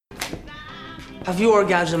Have you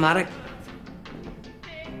Orgasmatic?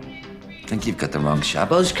 I think you've got the wrong shop.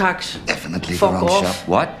 Buzzcocks. Definitely Fuck the wrong off. shop.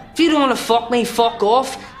 What? If you don't want to fuck me, fuck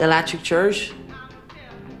off. The electric chairs.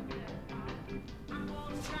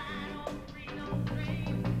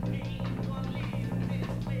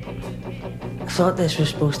 I thought this was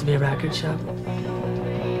supposed to be a record shop.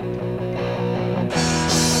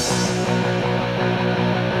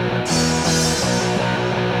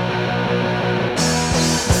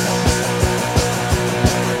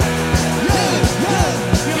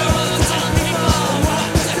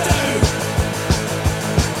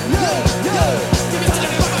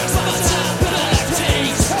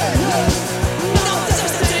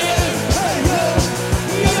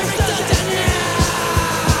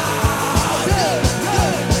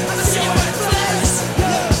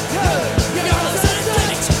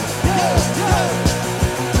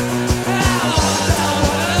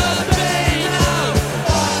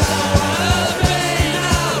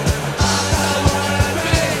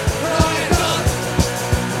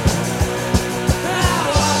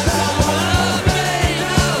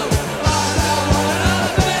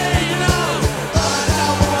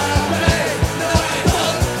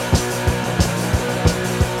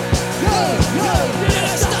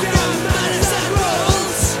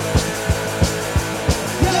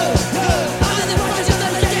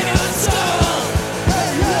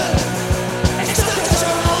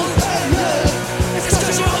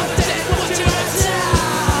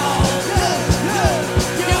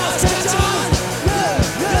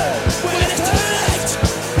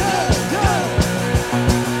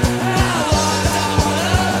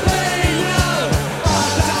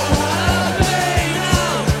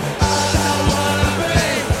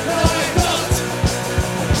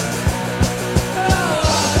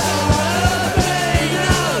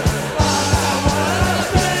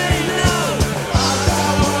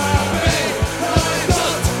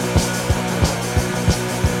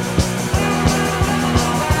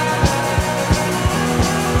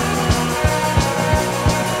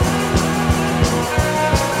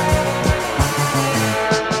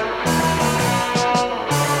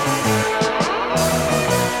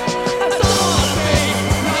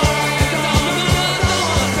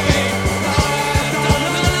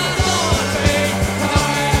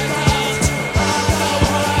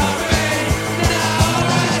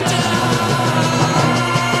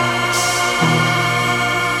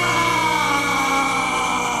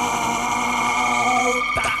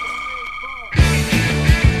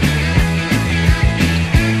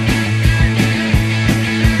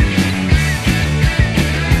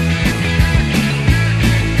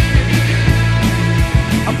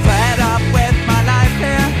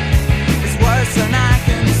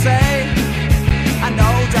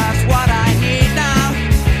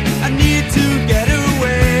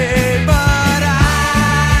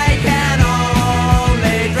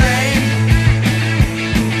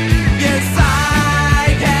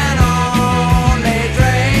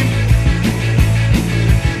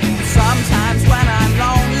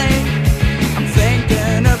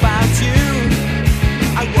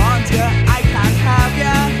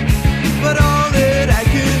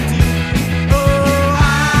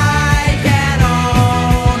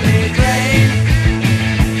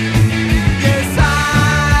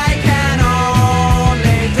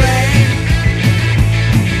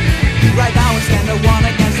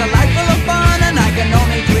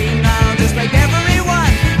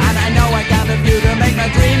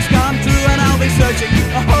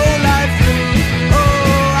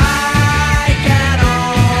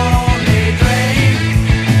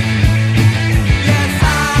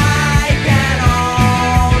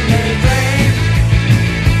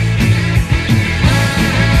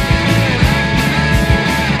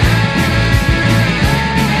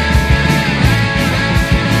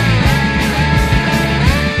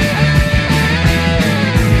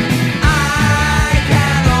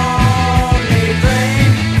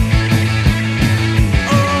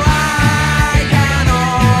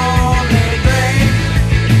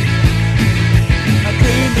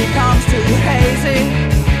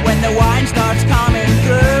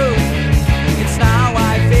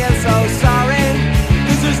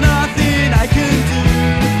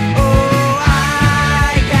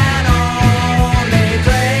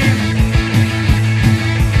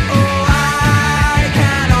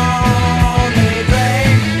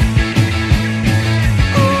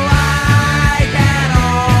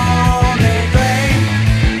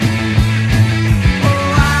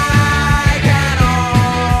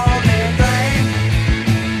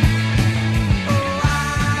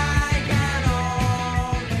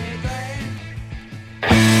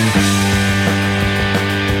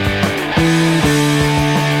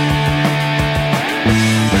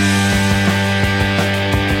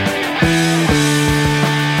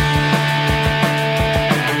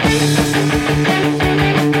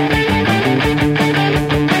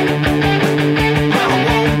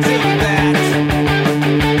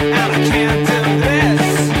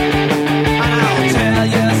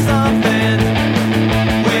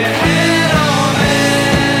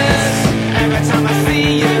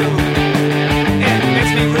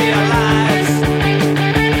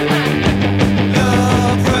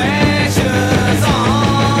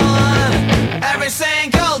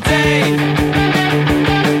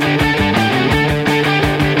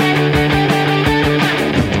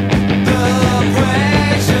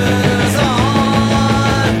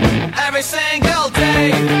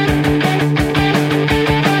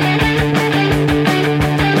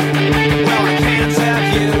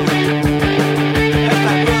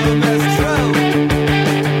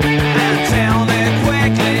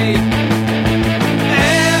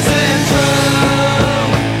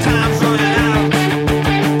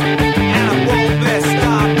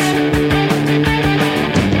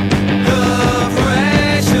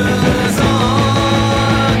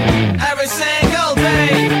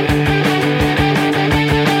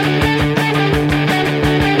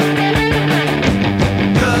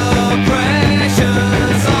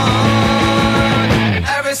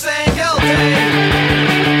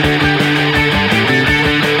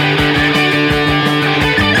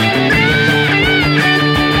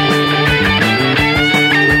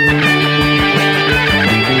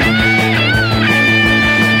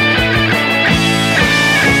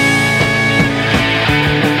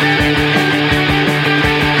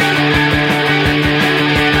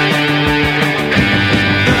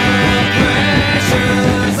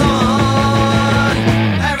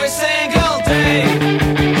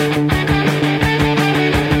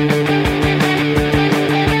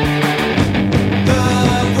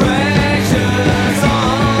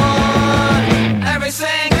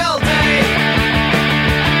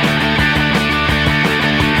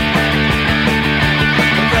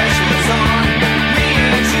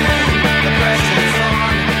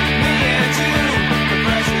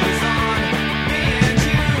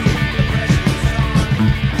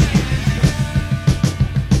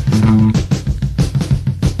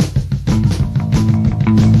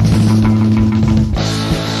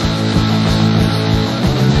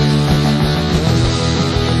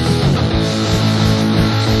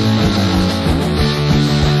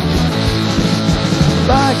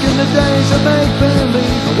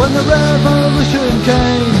 revolution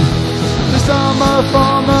came. To some a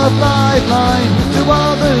form of lifeline, to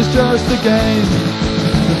others just a game.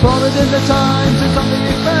 The followed in the times and something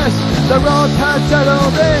expressed, the rod had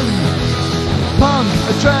settled in. Punk,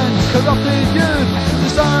 a trend, corrupted youth,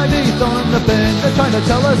 society thrown in the bin. They're trying to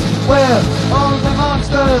tell us we're only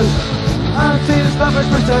monsters.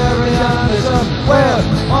 Anti-establishmentarianism, we're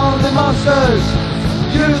only monsters.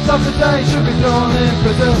 Youth of today should be thrown in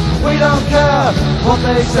prison. We don't care what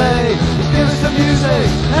they say, just give us the music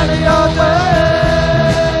any old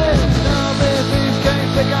way. Now the thieves came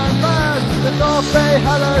thick and fast, they thought they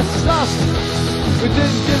had us sussed. We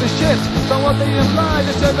didn't give a shit about what they implied,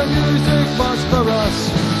 they said the music was for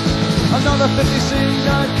us. Another 50 scene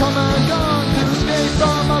had come and gone to escape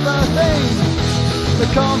from other things. The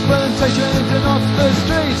confrontations in Oxford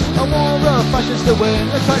Street, a war of fascists to win.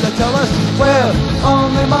 They're trying to tell us we're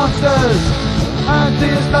only monsters.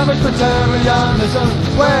 Anti-establishmentarianism,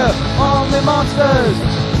 we're only monsters.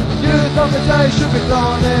 Youth of the day should be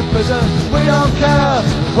thrown in prison. We don't care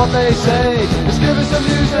what they say, just give us the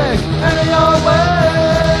music any old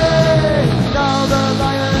way. Now the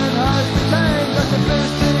lion has retained the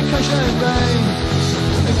sophistication reign.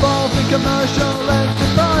 Involved in commercial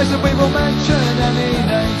enterprise, and we will mention any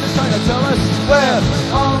names. They're trying to tell us we're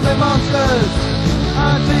only monsters.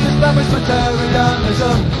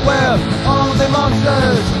 Anti-establishmentarianism, we're only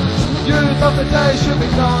monsters. Youth of the day should be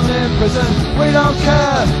thrown in prison. We don't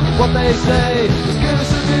care what they say, just give us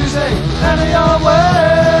the music any old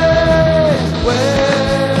way.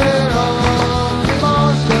 We're only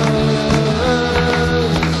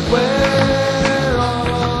monsters. We're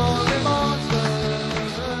only monsters.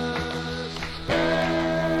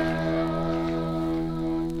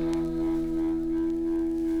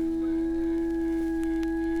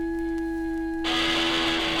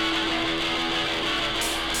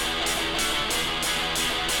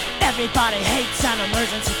 Everybody hates an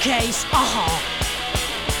emergency case,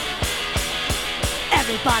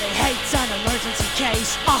 Everybody hates an emergency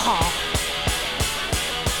case,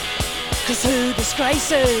 'Cause who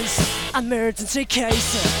disgraces emergency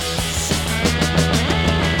cases?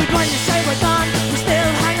 But when you say we're done, we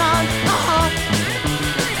still hang on,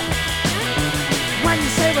 When you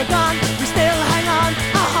say we're done, we still hang on,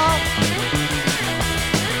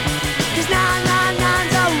 'Cause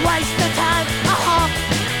none's a waste of time,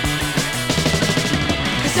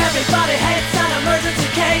 Everybody hates an emergency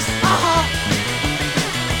case,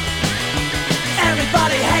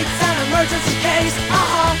 Everybody hates an emergency case,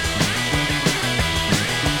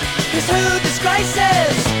 'Cause who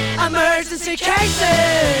disgraces emergency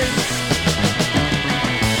cases?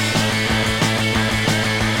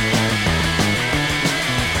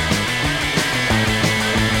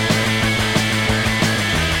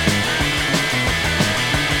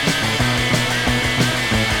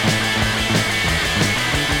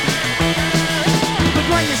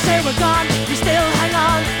 When you say we're gone, we still hang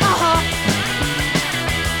on,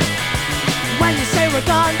 When you say we're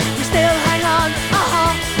gone, we still hang on,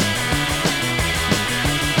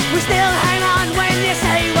 We still hang on when you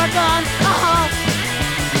say we're gone,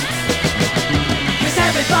 'Cause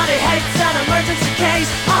everybody hates an emergency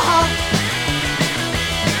case,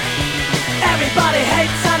 Everybody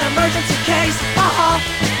hates an emergency case,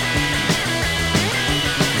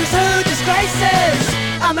 'Cause who disgraces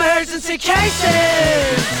emergency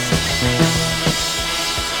cases?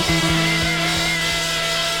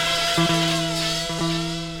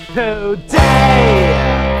 Today,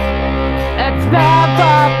 it's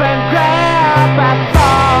never been great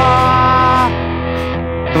before.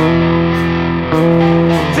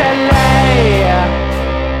 Delay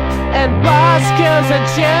and buskills and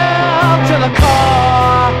chill to the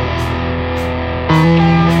core.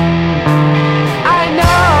 I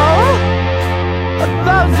know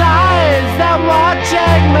those eyes that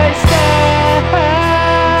watching me stare.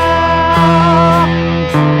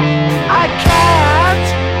 I can't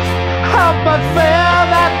help but feel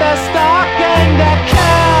that they're stalking their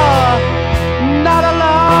kill. Not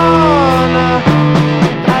alone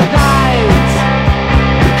at night.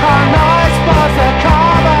 Car noise was the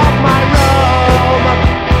car of my room.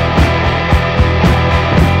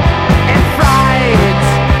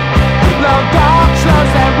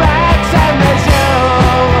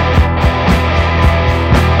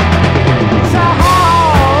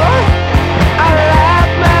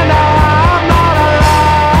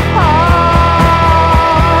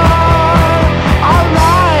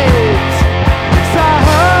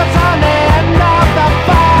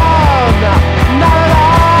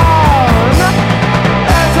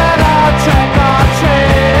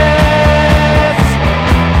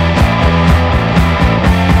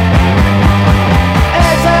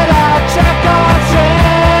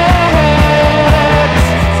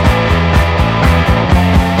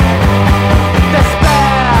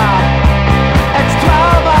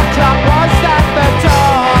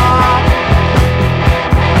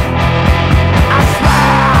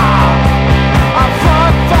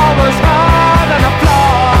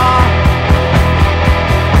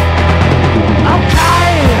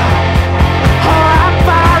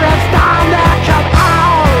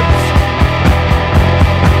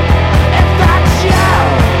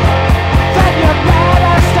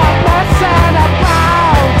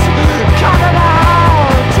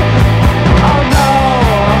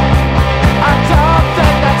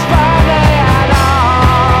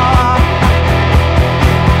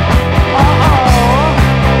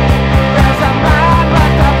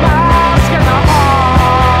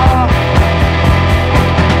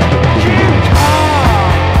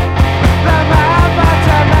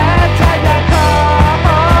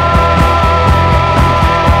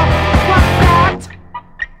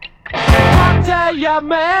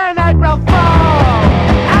 come in April Fool.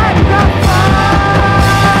 April Fool.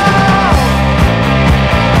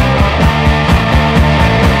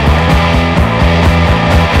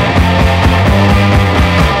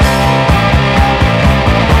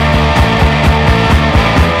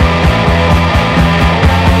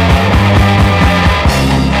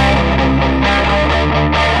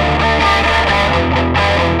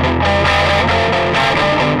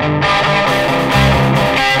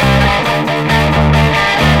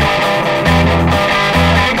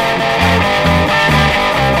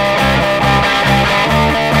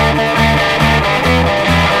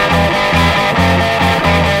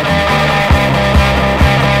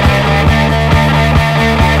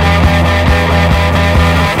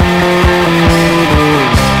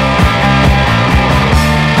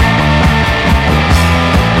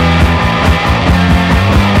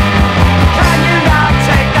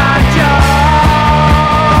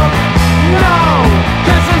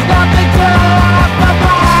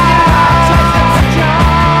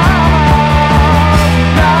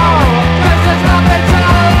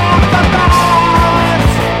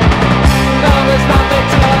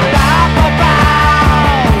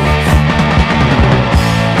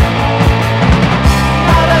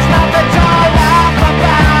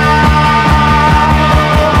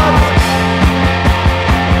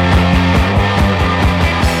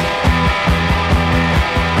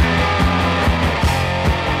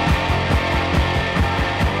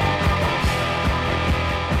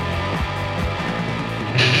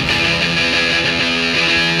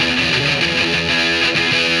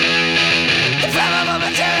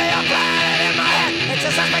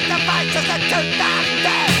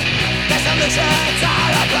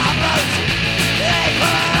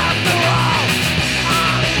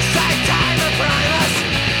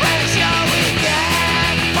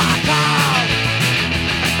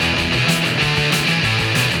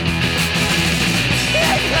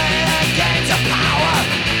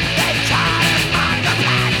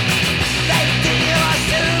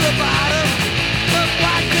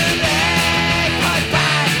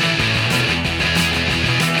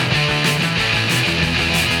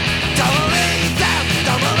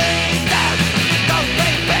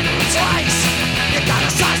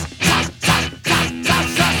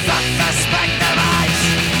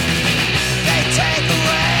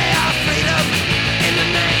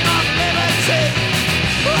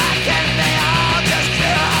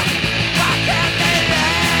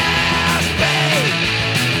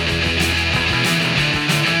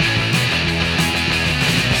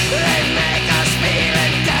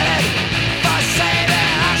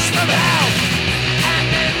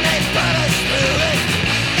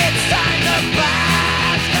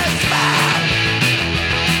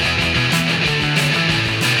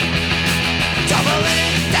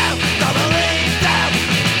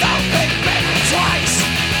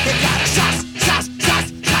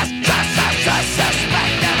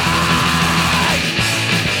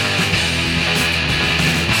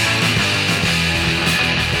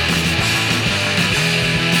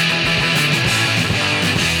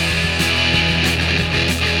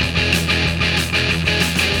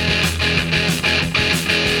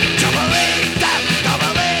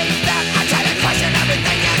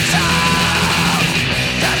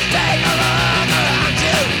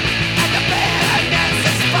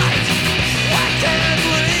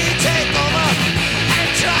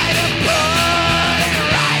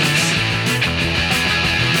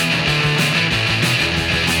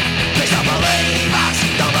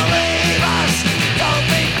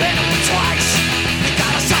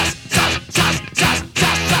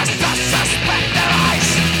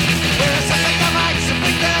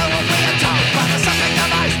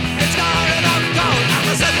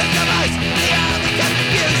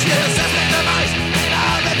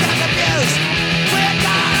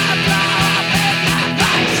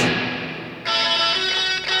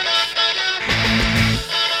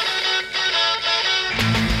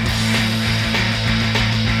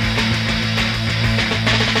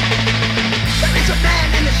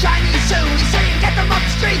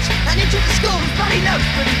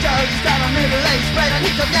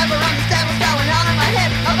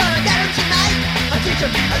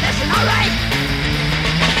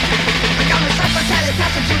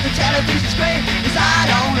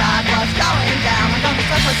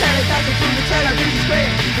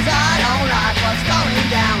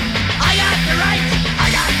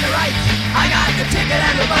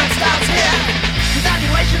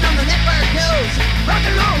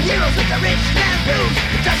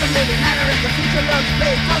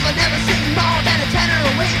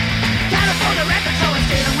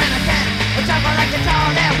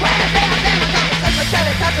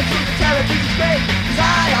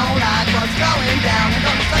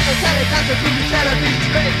 telecaster to the television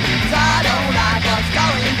screen, 'cause I don't like what's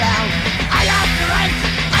going down. I got the right,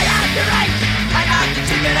 I got the right, I got the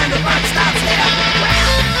chicken and the butt stops here.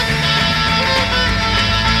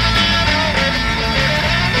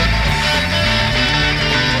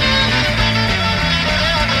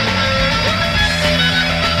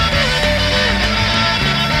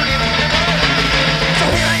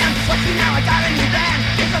 Now I got a new band.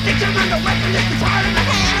 It's a picture on the weapon, this guitar in my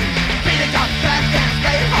hand. Beat it up fast, dance,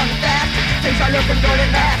 play it hard and fast. Things are looking good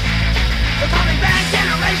at last. The coming back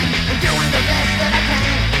generation is doing the best that I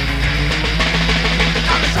can.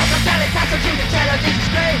 Gonna suck a telecaster to the television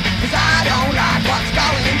screen, 'cause I don't like what's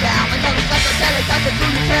going down. I'm gonna suck a telecaster to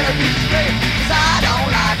the television screen, 'cause I don't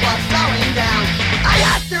like what's going down. I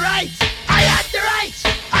got the right, I got the right,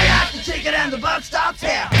 I got the ticket and the buck stops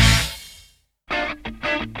here.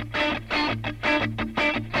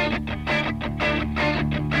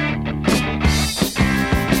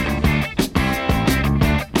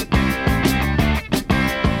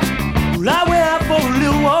 Well, I went out for a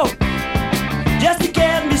little walk just to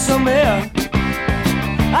get me some air.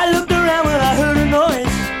 I looked around when I heard a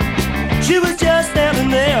noise. She was just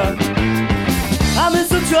standing there. I'm in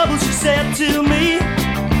some trouble, she said to me.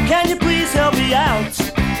 Can you please help me out?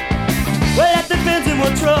 Well, that depends on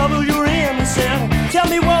what trouble you're in, I said. Tell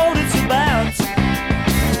me what it's about.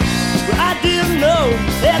 Well, I didn't know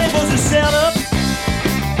that it was a setup.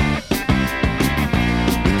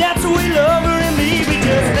 But that's the way lover and me, we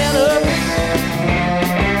just met up.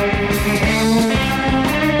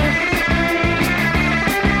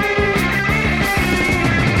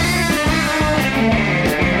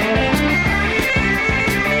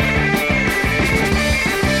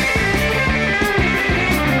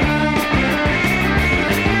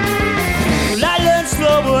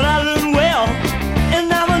 But I learned well, and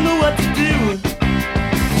now I know what to do.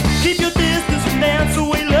 Keep your distance and dance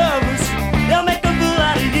away lovers, they'll make a fool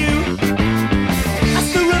out of you.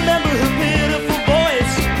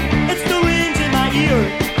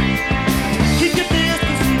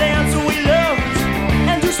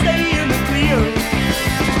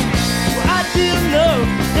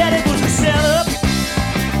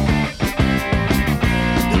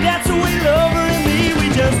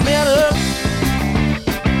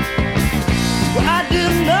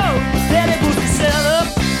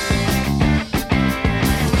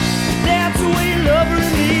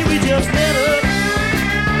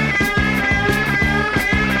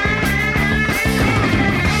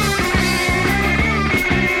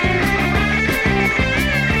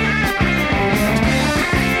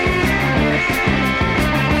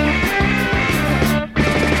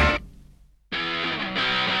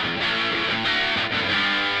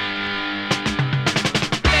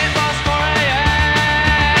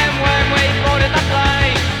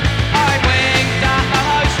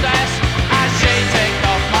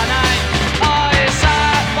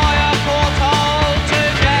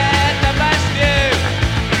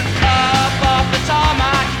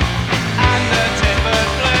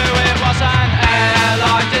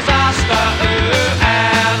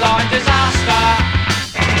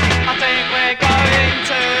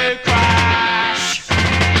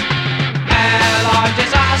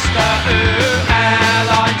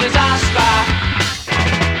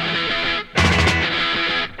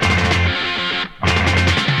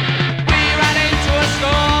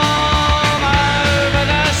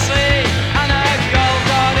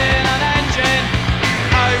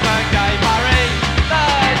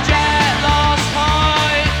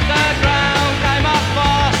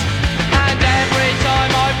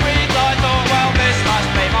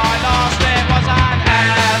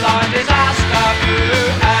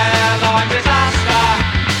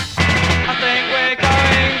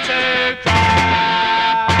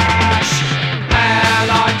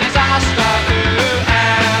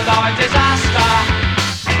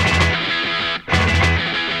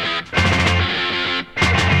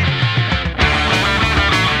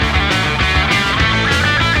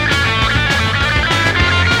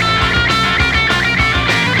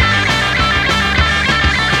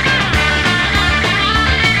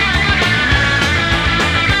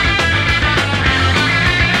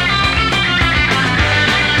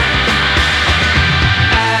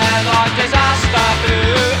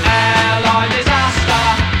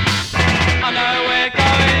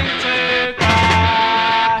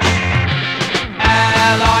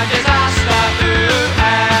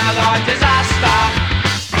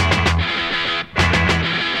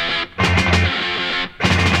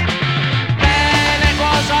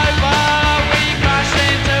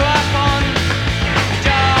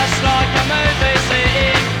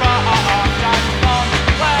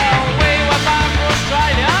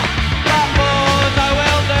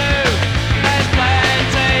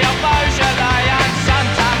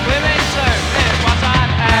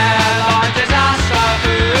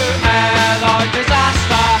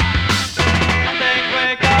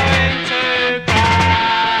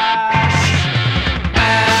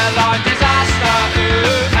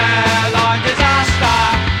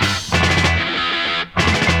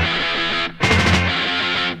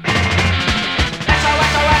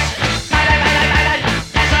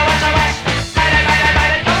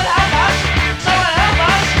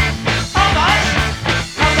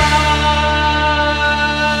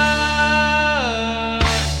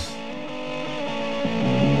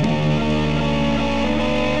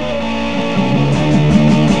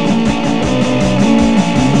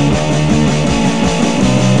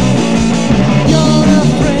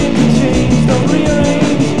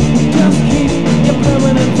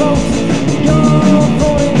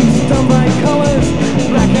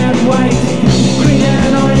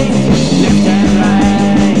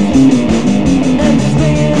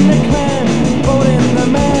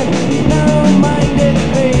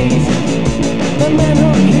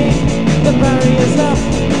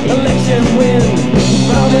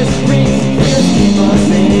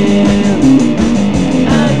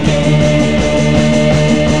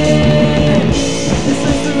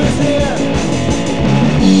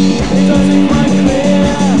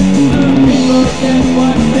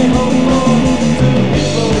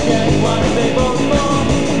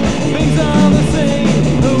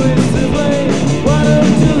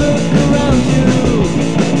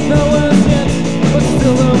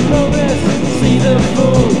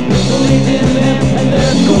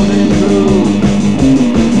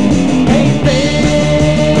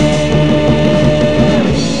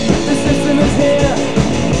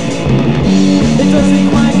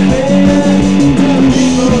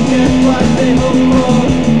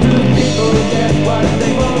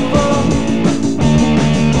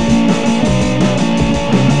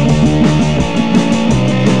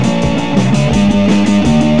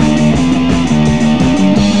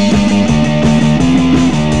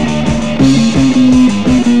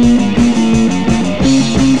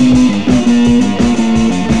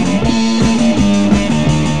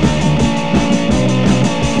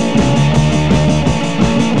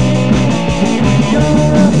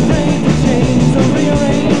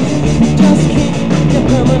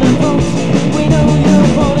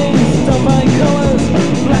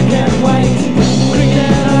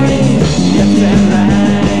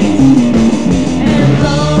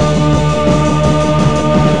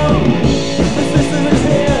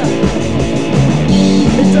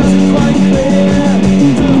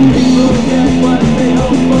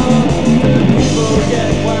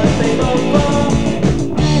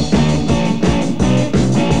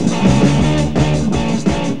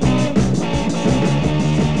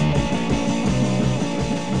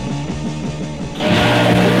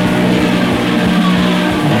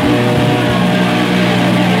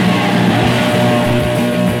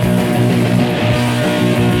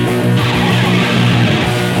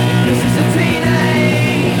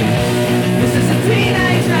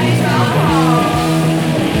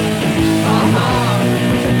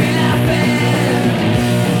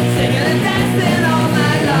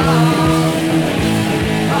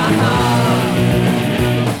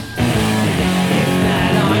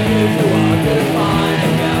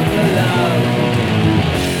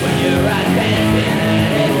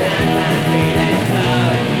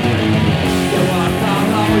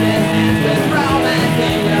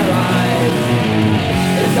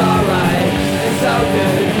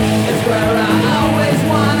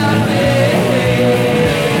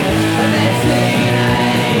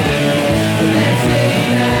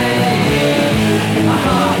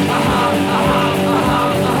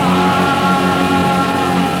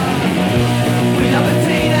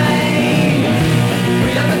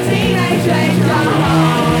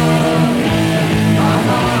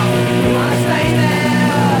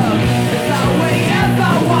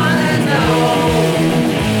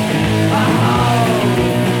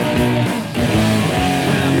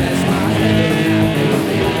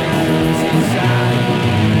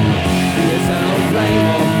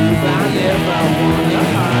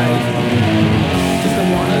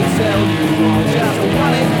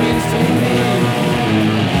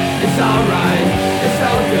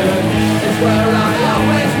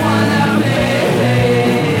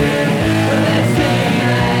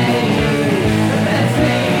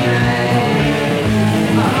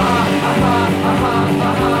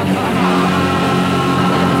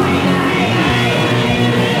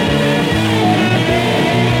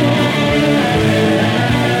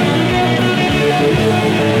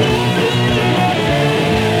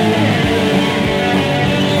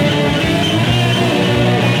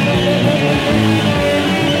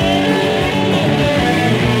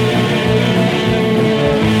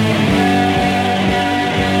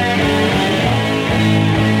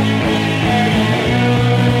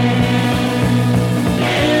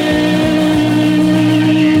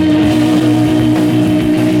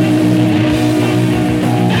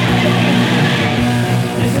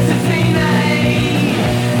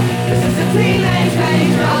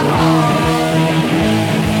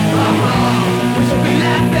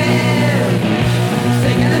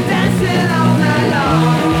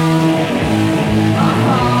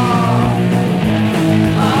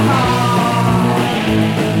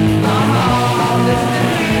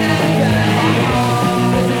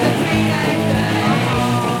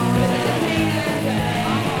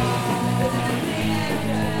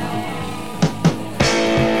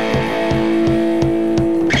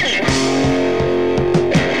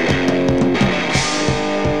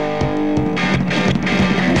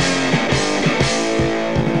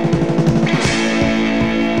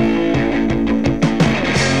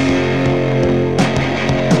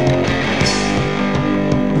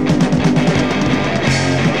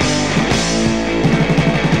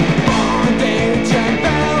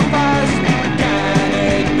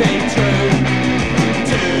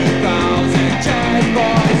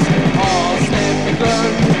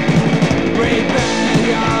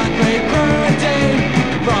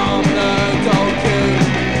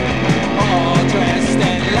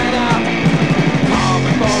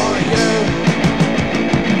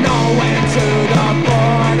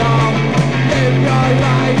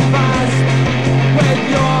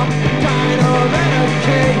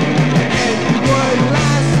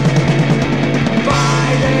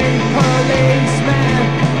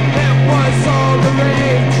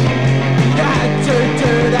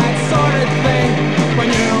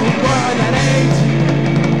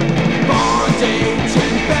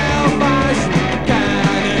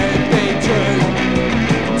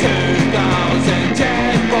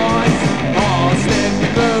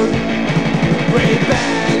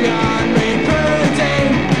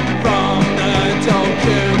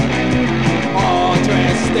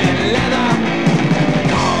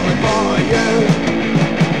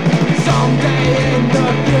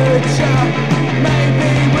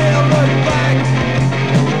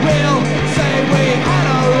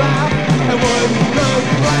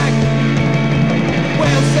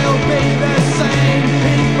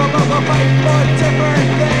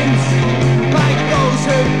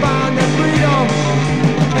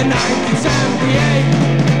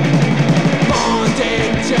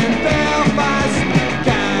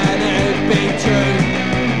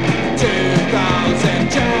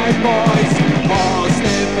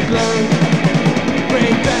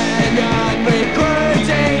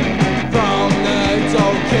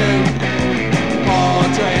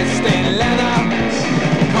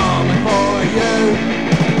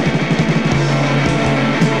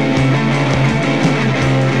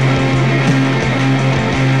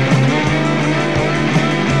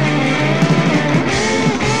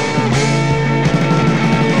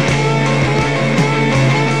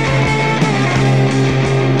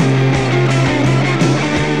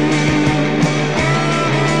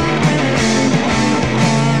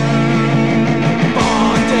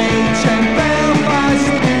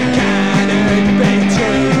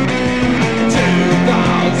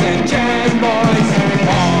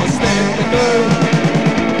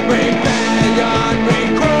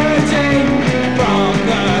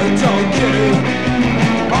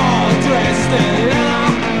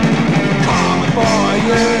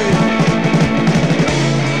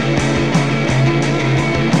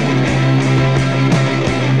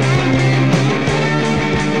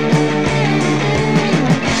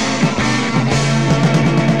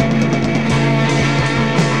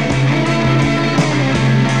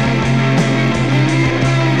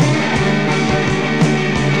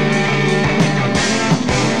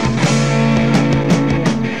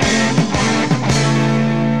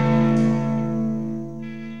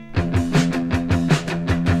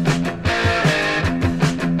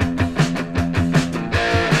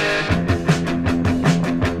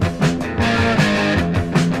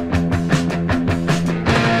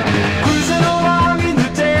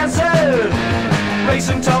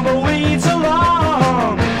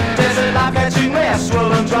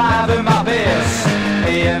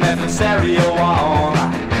 stereo on.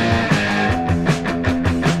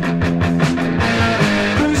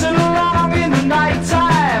 Cruising along in the night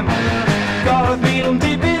time, got a feeling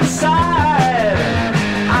deep inside.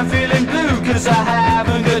 I'm feeling blue cause I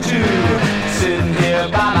haven't got you sitting here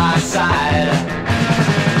by my side.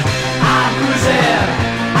 I'm cruising,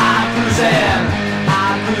 I'm cruising,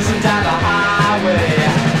 I'm cruising down the highway.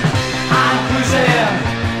 I'm cruising,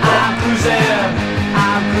 I'm cruising,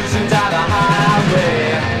 I'm cruising down the highway.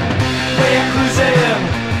 We're cruising,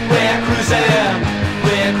 we're cruising,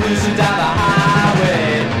 we're cruising down the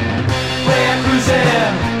highway. We're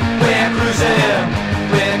cruising, we're cruising,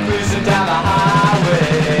 we're cruising down the highway.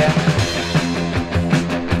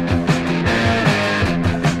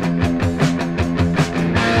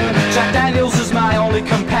 Jack Daniels is my only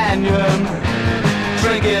companion.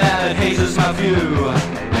 Drinking and it hazes my view.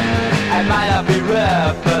 I might not be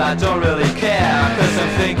rough, but I don't really care, cause I'm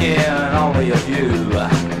thinking only of you.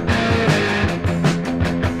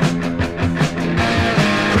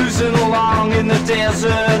 Cruising along in the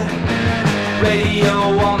desert, radio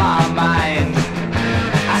on my mind.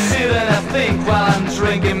 I sit and I think while I'm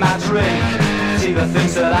drinking my drink, see the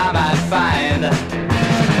things that I might find.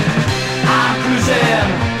 I'm cruising,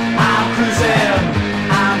 I'm cruising,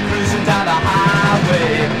 I'm cruising down the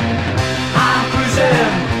highway. I'm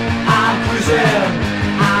cruising, I'm cruising,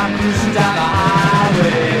 I'm cruising down the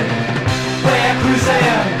highway. We're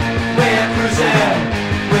cruising, we're cruising,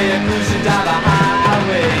 we're cruising down the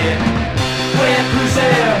highway. We're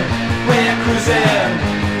cruising, we're cruising,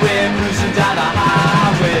 we're cruising down the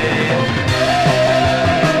highway.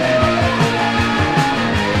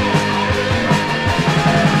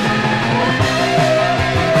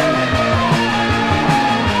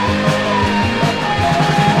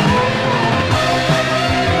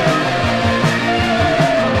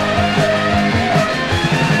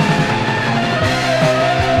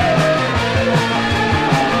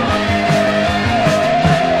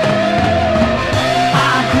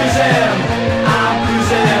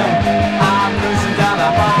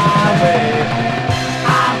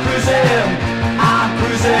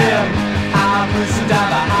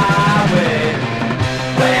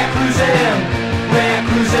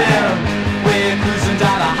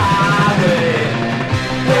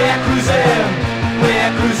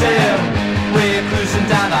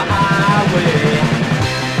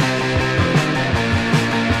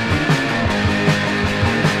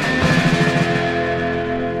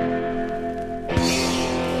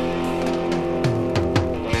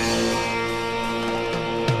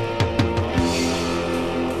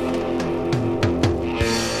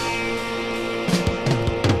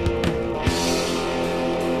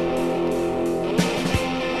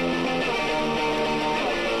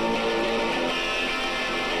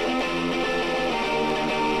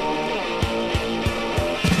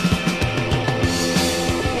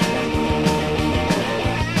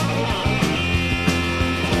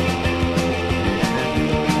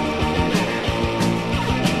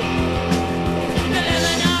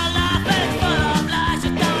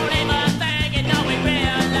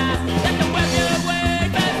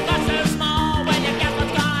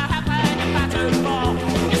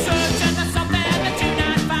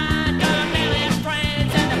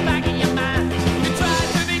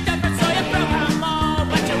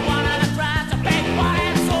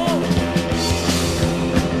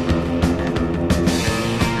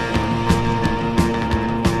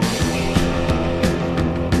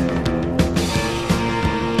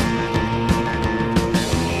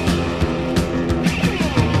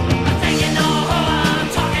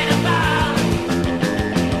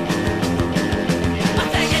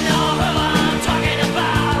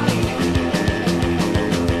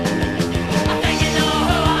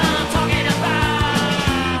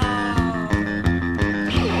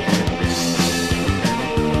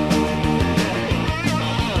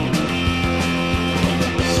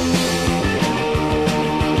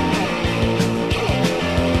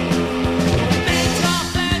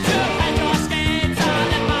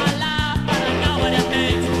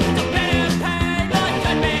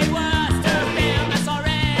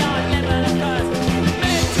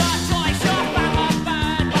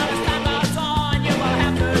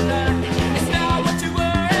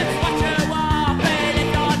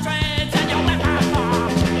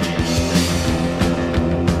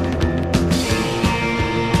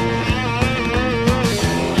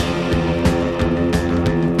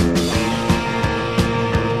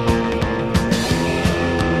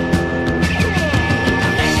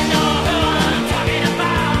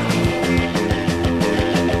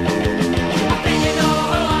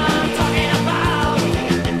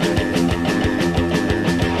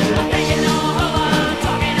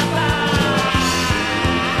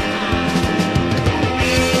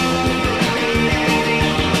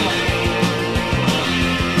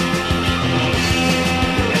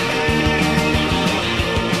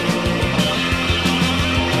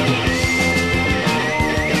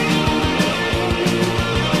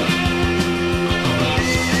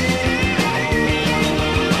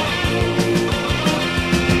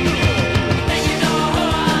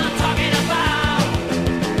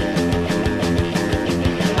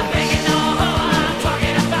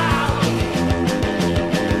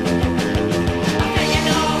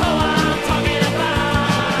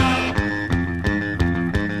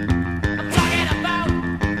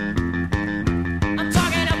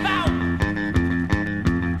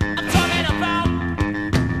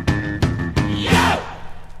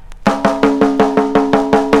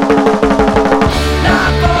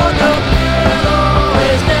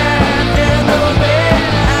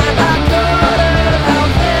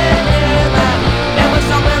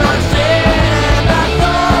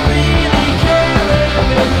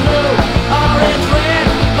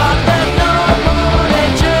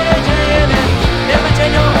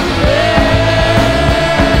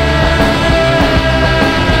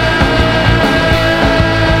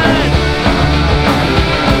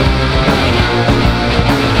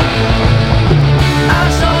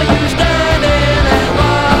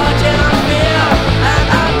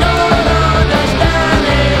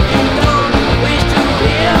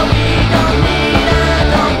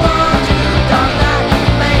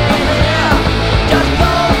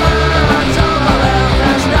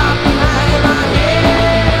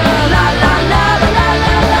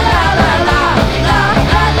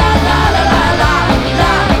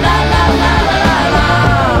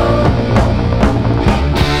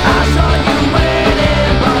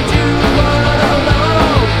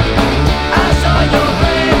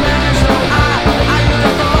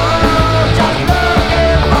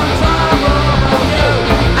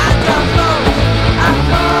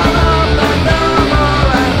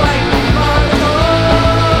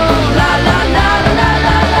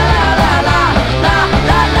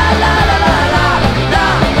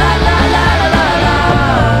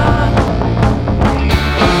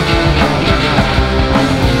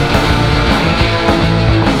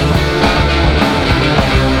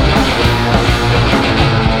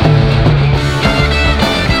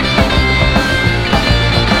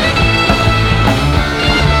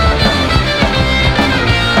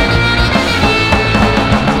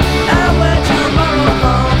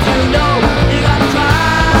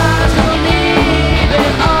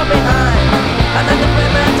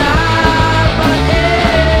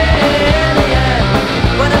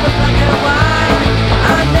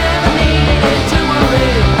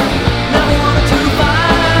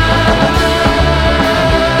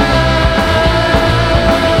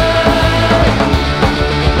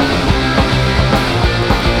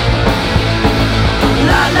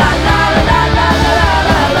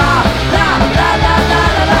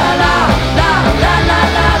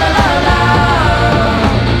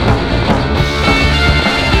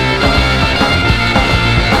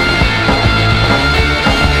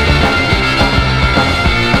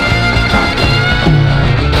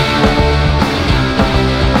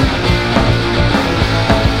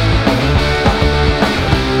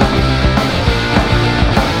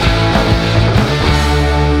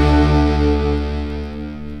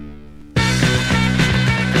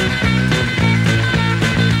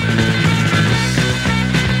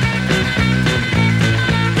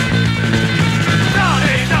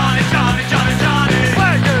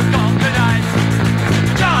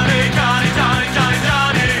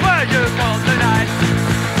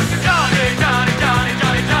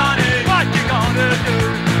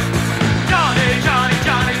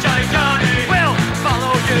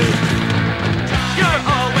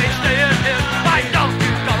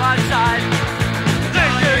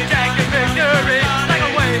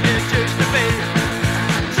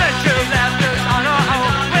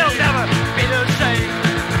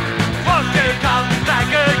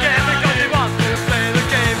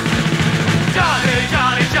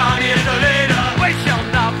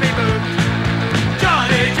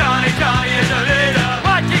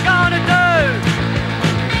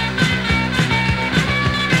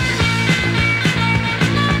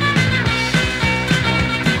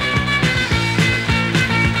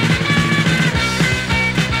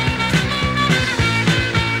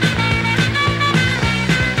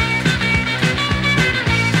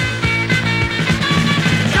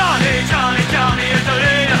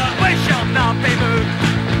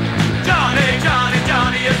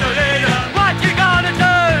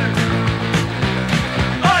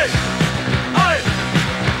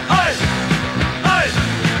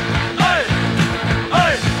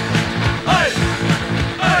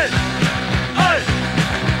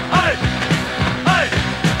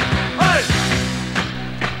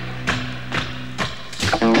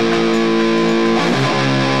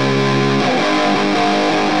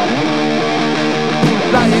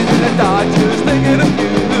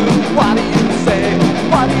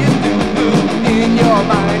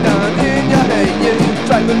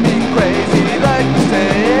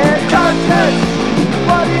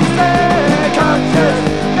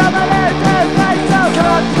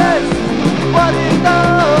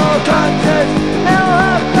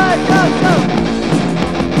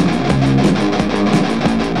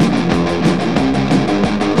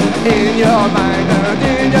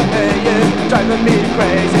 driving me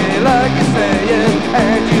crazy like you're saying.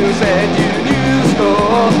 And you said you knew the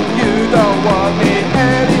score. You don't want me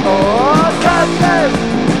anymore. Conscience,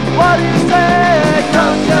 what do you say?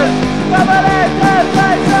 Conscience, somebody just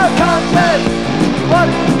say so. Conscience, what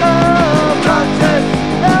do you know? Conscience,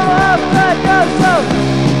 now I have to let go. So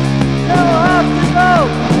now I have to go.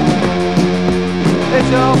 It's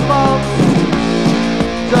your fault,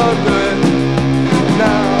 so do it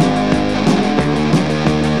now.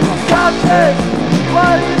 Conscience,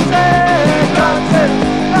 what do you say? Conscience,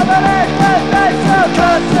 somebody just say so.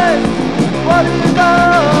 Conscience, what do you know?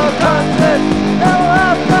 Conscience, now I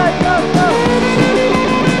have to let go.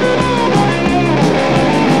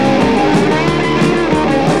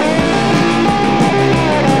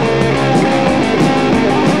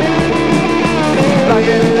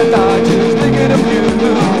 Lying in the dark, just thinking of you.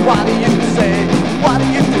 What do you say? What do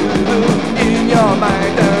you do? In your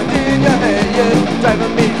mind and in your head, you're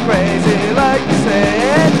driving me crazy like you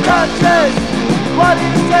said. Conscience, what do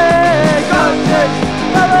you say? Conscience,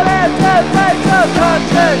 never let them say so.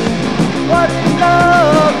 Conscience, what do you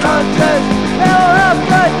know? Conscience, never have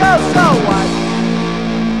to go. So what?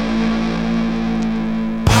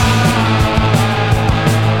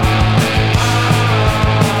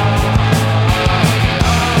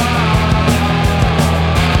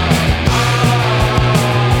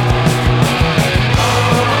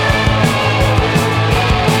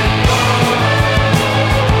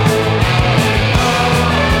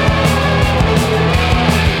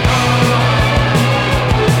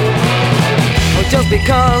 Just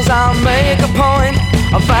because I make a point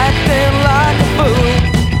of acting like a fool,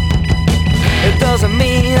 it doesn't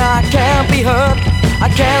mean I can't be hurt.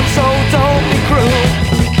 I can, so don't be cruel.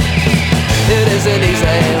 It isn't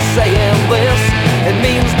easy saying this. It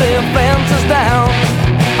means the fence is down,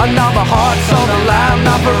 and now my heart's on the line,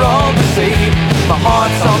 not for all to see. My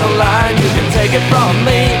heart's on the line, you can take it from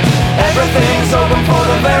me. Everything's open for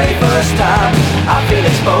the very first time. I feel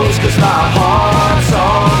exposed 'cause my heart's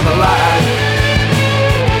on the line.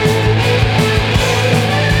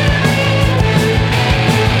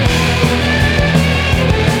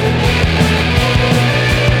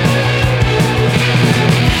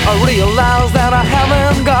 I realize that I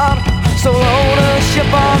haven't got sole ownership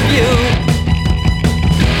of you,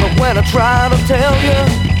 but when I try to tell you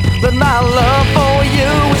that my love for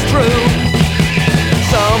you is true,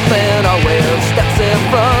 something always steps in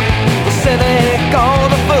front, the cynic or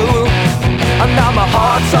the fool. And now my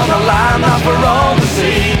heart's on the line, not for all to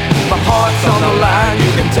see. My heart's on the line,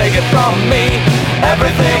 you can take it from me.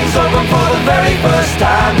 Everything's open for the very first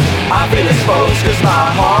time. I feel exposed 'cause my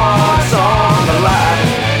heart's on the line.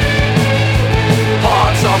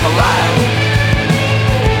 Hearts on the line.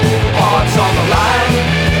 Hearts on the line.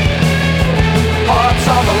 Hearts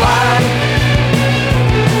on the line.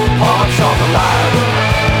 Hearts on the line.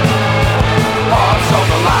 Hearts on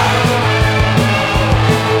the line.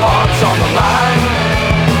 Hearts on the line.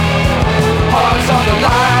 Hearts on the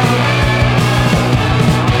line.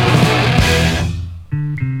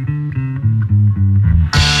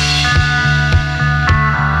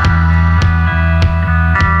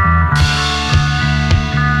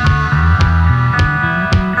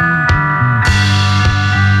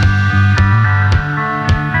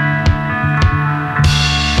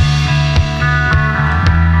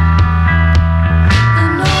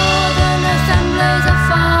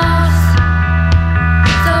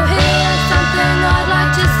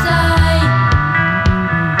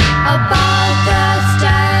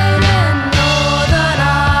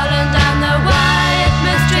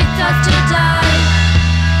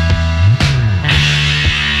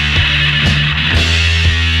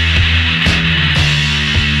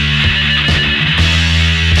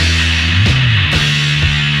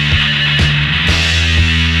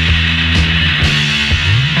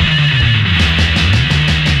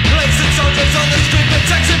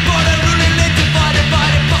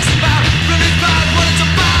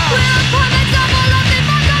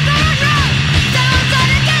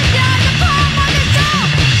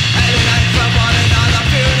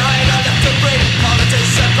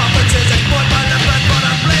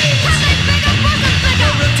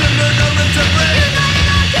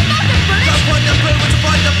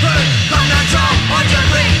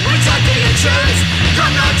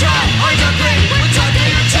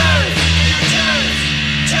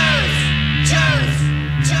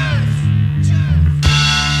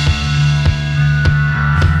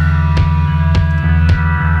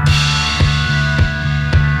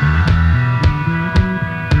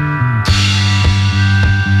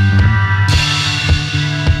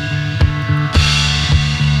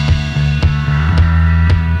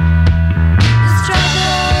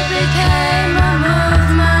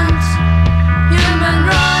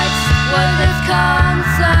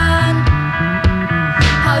 concern.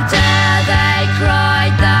 How dare they cry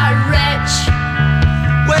the rich?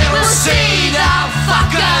 We'll see the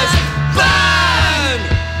fuckers burn!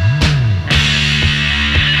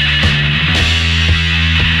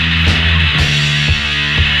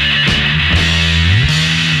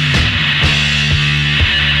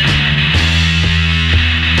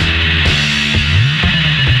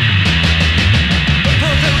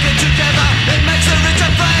 Poor people get together, it makes the rich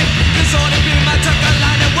afraid. Cause all of you might took a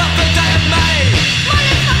line of wealth that they have made.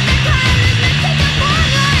 Money from the capitalism, take a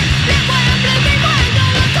foreign line. Live white and blue, be white and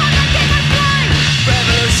gold, let's all not keep it flying.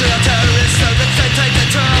 Revolution or terrorists, so rich they take the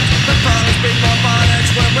term. The violence be more violence,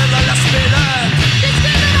 when will the last be learned?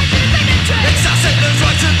 Discrimination is bigotry. It's us and whose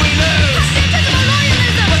right should we lose? Patriotism or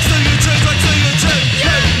loyalism. What's the you choose, what do you choose?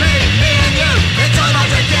 You, me and you, it's all out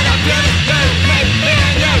to get abused. You, me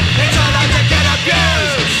and you, it's all out to get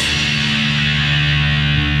abused.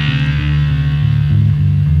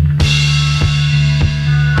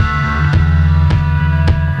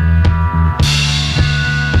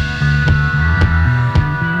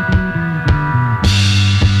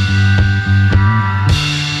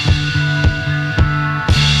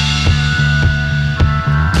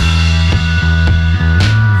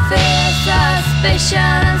 Fear, suspicion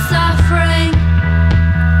and suffering,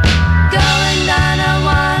 going down a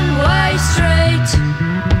one-way street.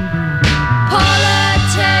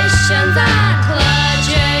 Politicians and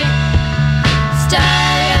clergy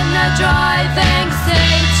stay in the driving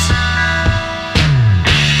seat.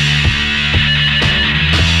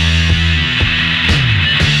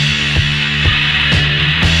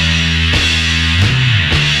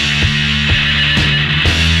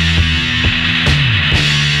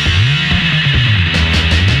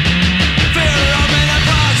 Fear of men and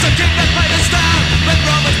powers, so keep the fighters down. When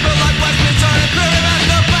Romans built like Westminster and blew him out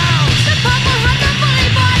the bounds. The purple heart, the bully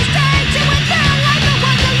boys, stage and with their life, the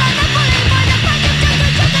ones who love the bully boy, the fight of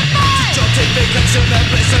justice to the fight. Don't take big consumer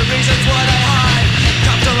bliss, the reasons why they hide.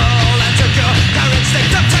 Comfortable and secure, their instinct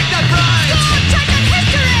to take their pride. Check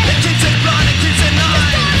history. It keeps it blind, it keeps it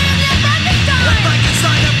nine. Like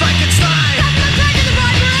Frankenstein and Frankenstein.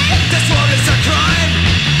 This war is a crime.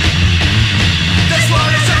 This war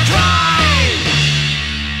is a crime.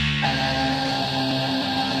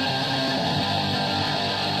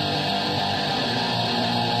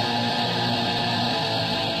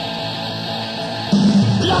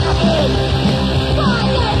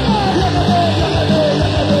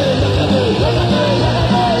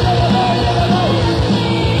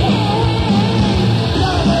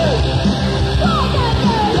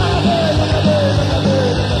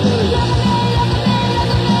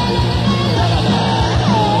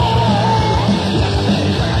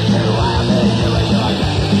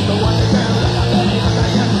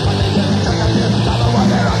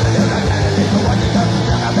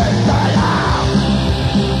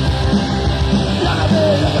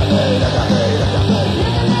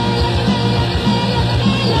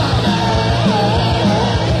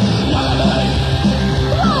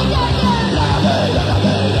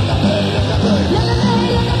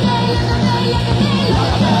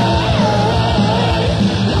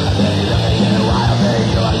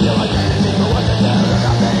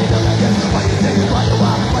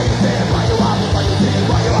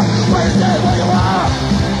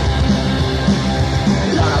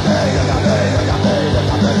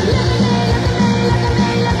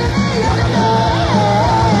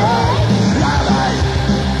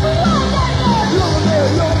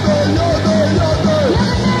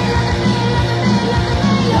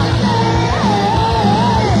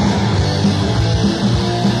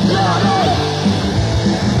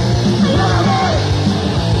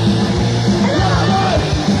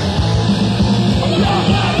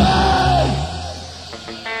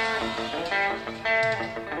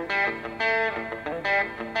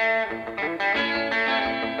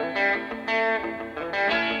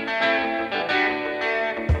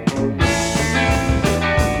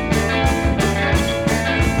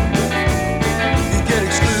 You get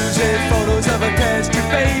exclusive photos of a test tube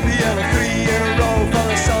baby and a 3 in a row for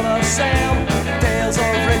the son of Sam. Tales of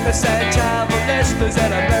rapists and child molesters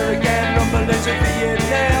and American rumblings in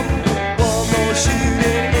Vietnam. One more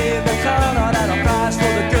shooting in the corner and a prize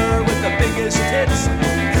for the girl with the biggest tits.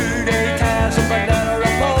 Coup d'etats and banana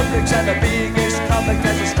republics and the biggest comic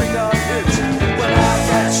has a string of hits. Well, I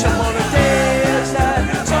got some on the days that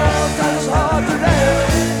sometimes hard to live.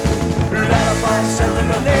 Lullaby sent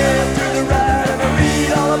them a nail through the ride and I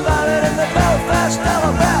read all about it in the Belfast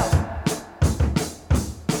Alabama.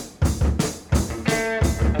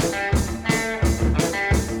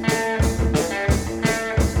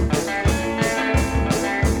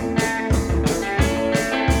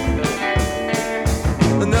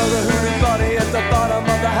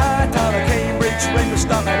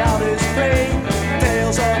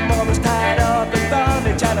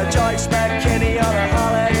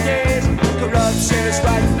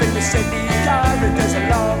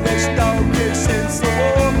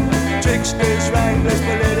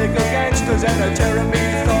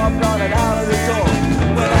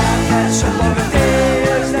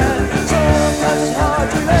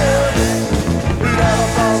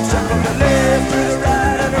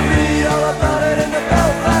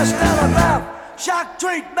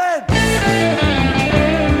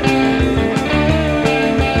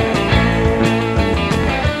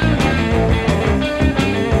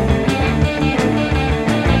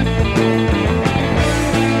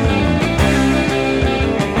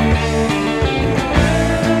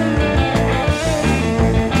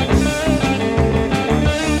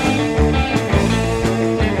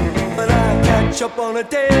 catch up on a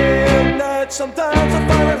day night. Sometimes I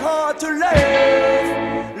find it hard to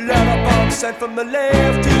laugh. Letterbox sent from the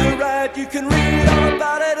left to the right. You can read all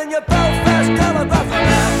about it in your Belfast Telegraph.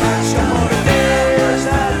 Catch up on a day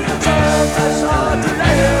night. Sometimes it's hard to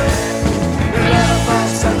laugh.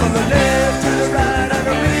 Letterbox sent from the left to the right. I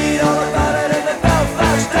can read all about it in the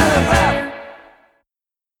Belfast Telegraph.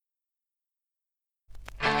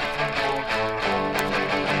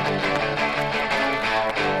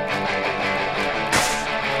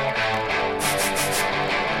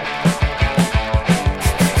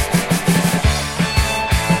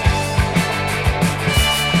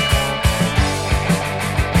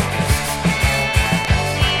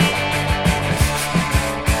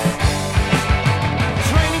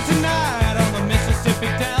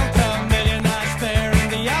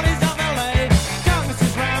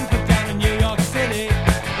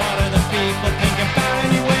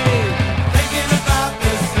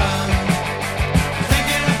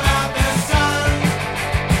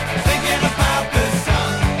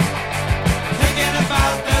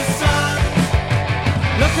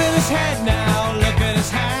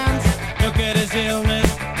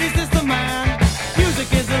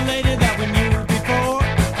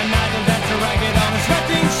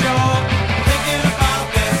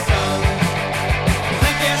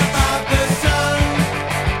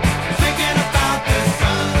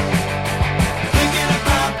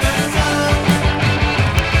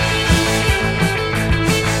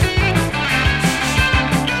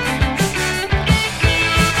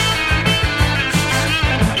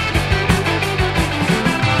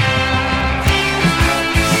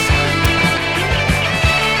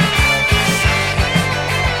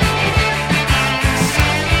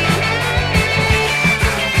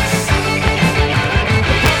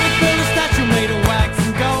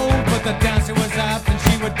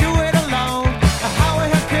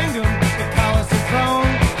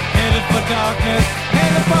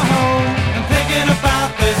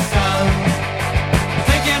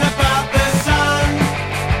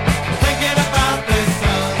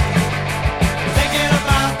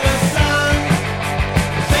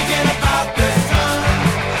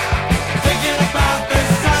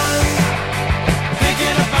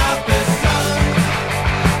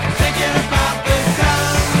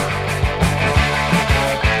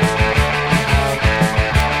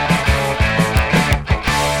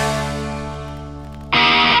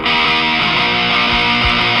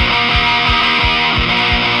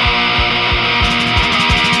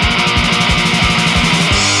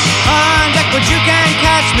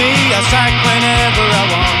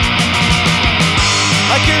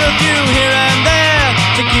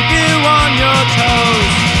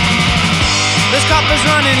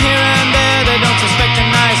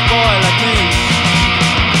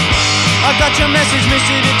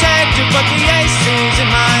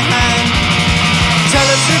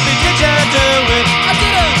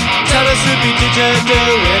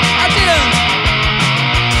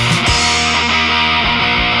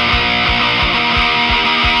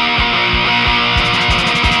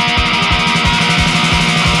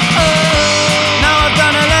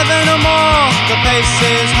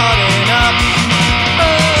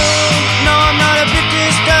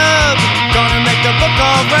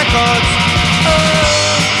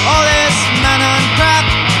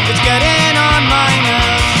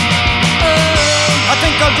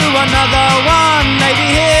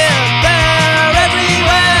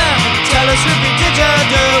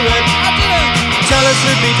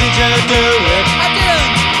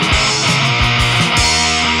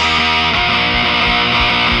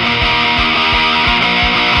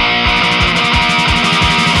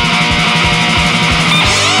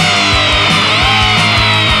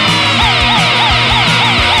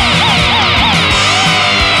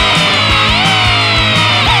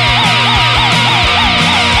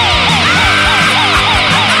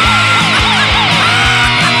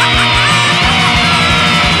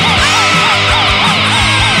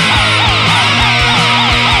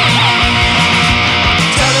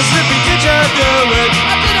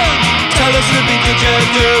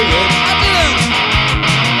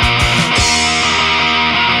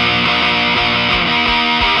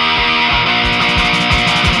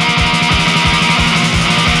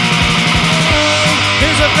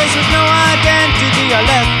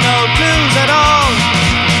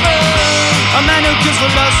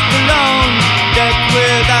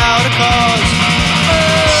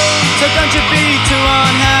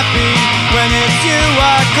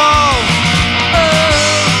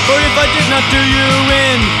 Do you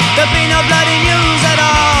win? There'll be no bloody news at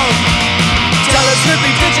all. Tell us,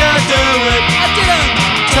 Ruby, did you do it? I didn't.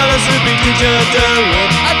 Tell us, Ruby, did you do it?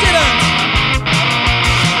 I didn't.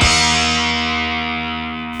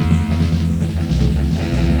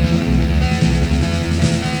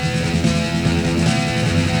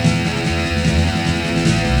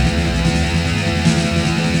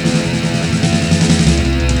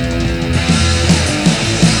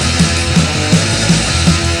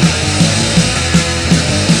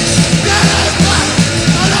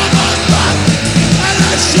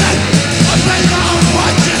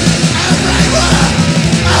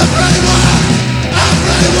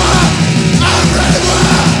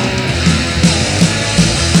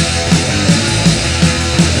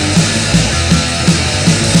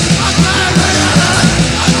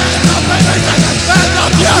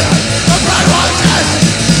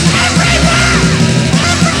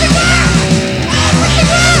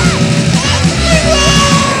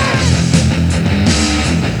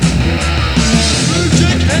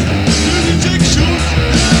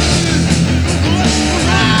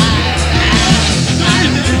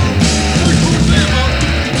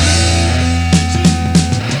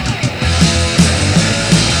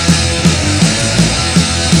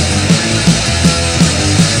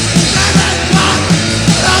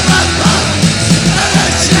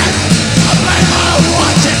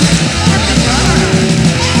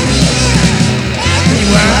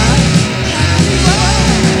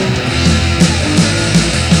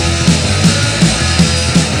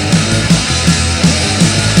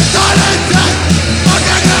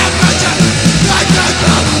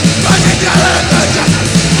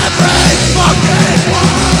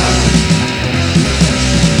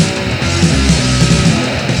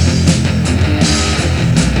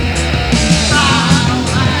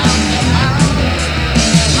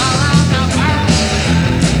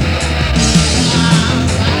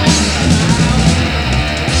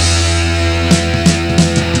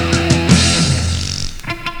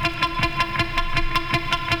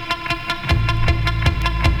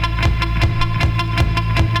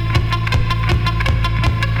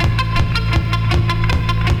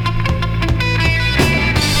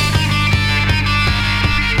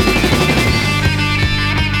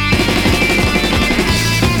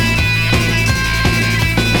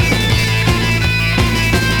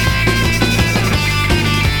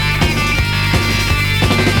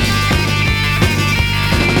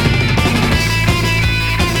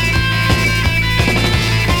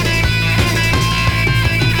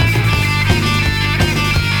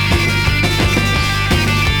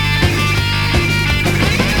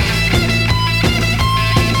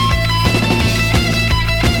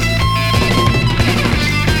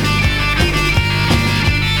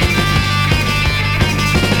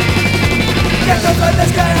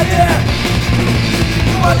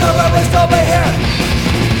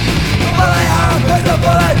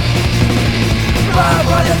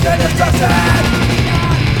 to destruction.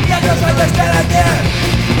 Yet you're trying to stand at here,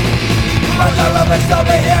 but the room will still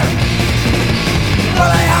be here. All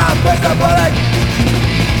I have is the bullet,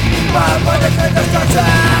 but for this is destruction.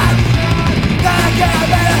 Then I can't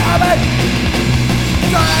make it happen.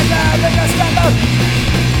 So I can't make a stand up.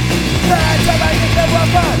 Then I try to make the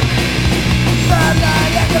weapon. Then I'm not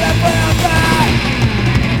yet gonna put it outside.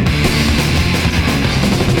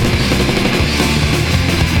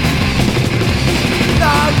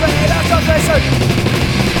 Now bring out salvation.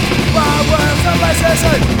 One word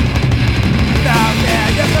civilization. Now man,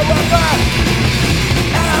 just a weapon.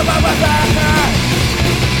 And I'm a weapon.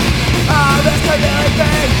 I'm just a living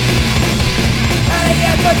thing. And I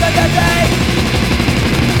can't touch the day.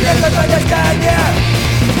 You can understand here.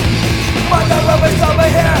 But the room is over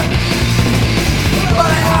here. But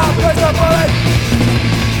I have is a bullet.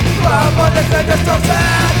 From all this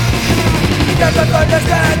destruction. You can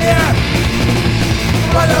understand here.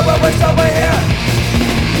 But the room is over here.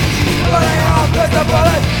 But I have is a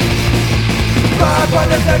bullet. From all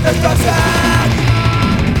this destruction.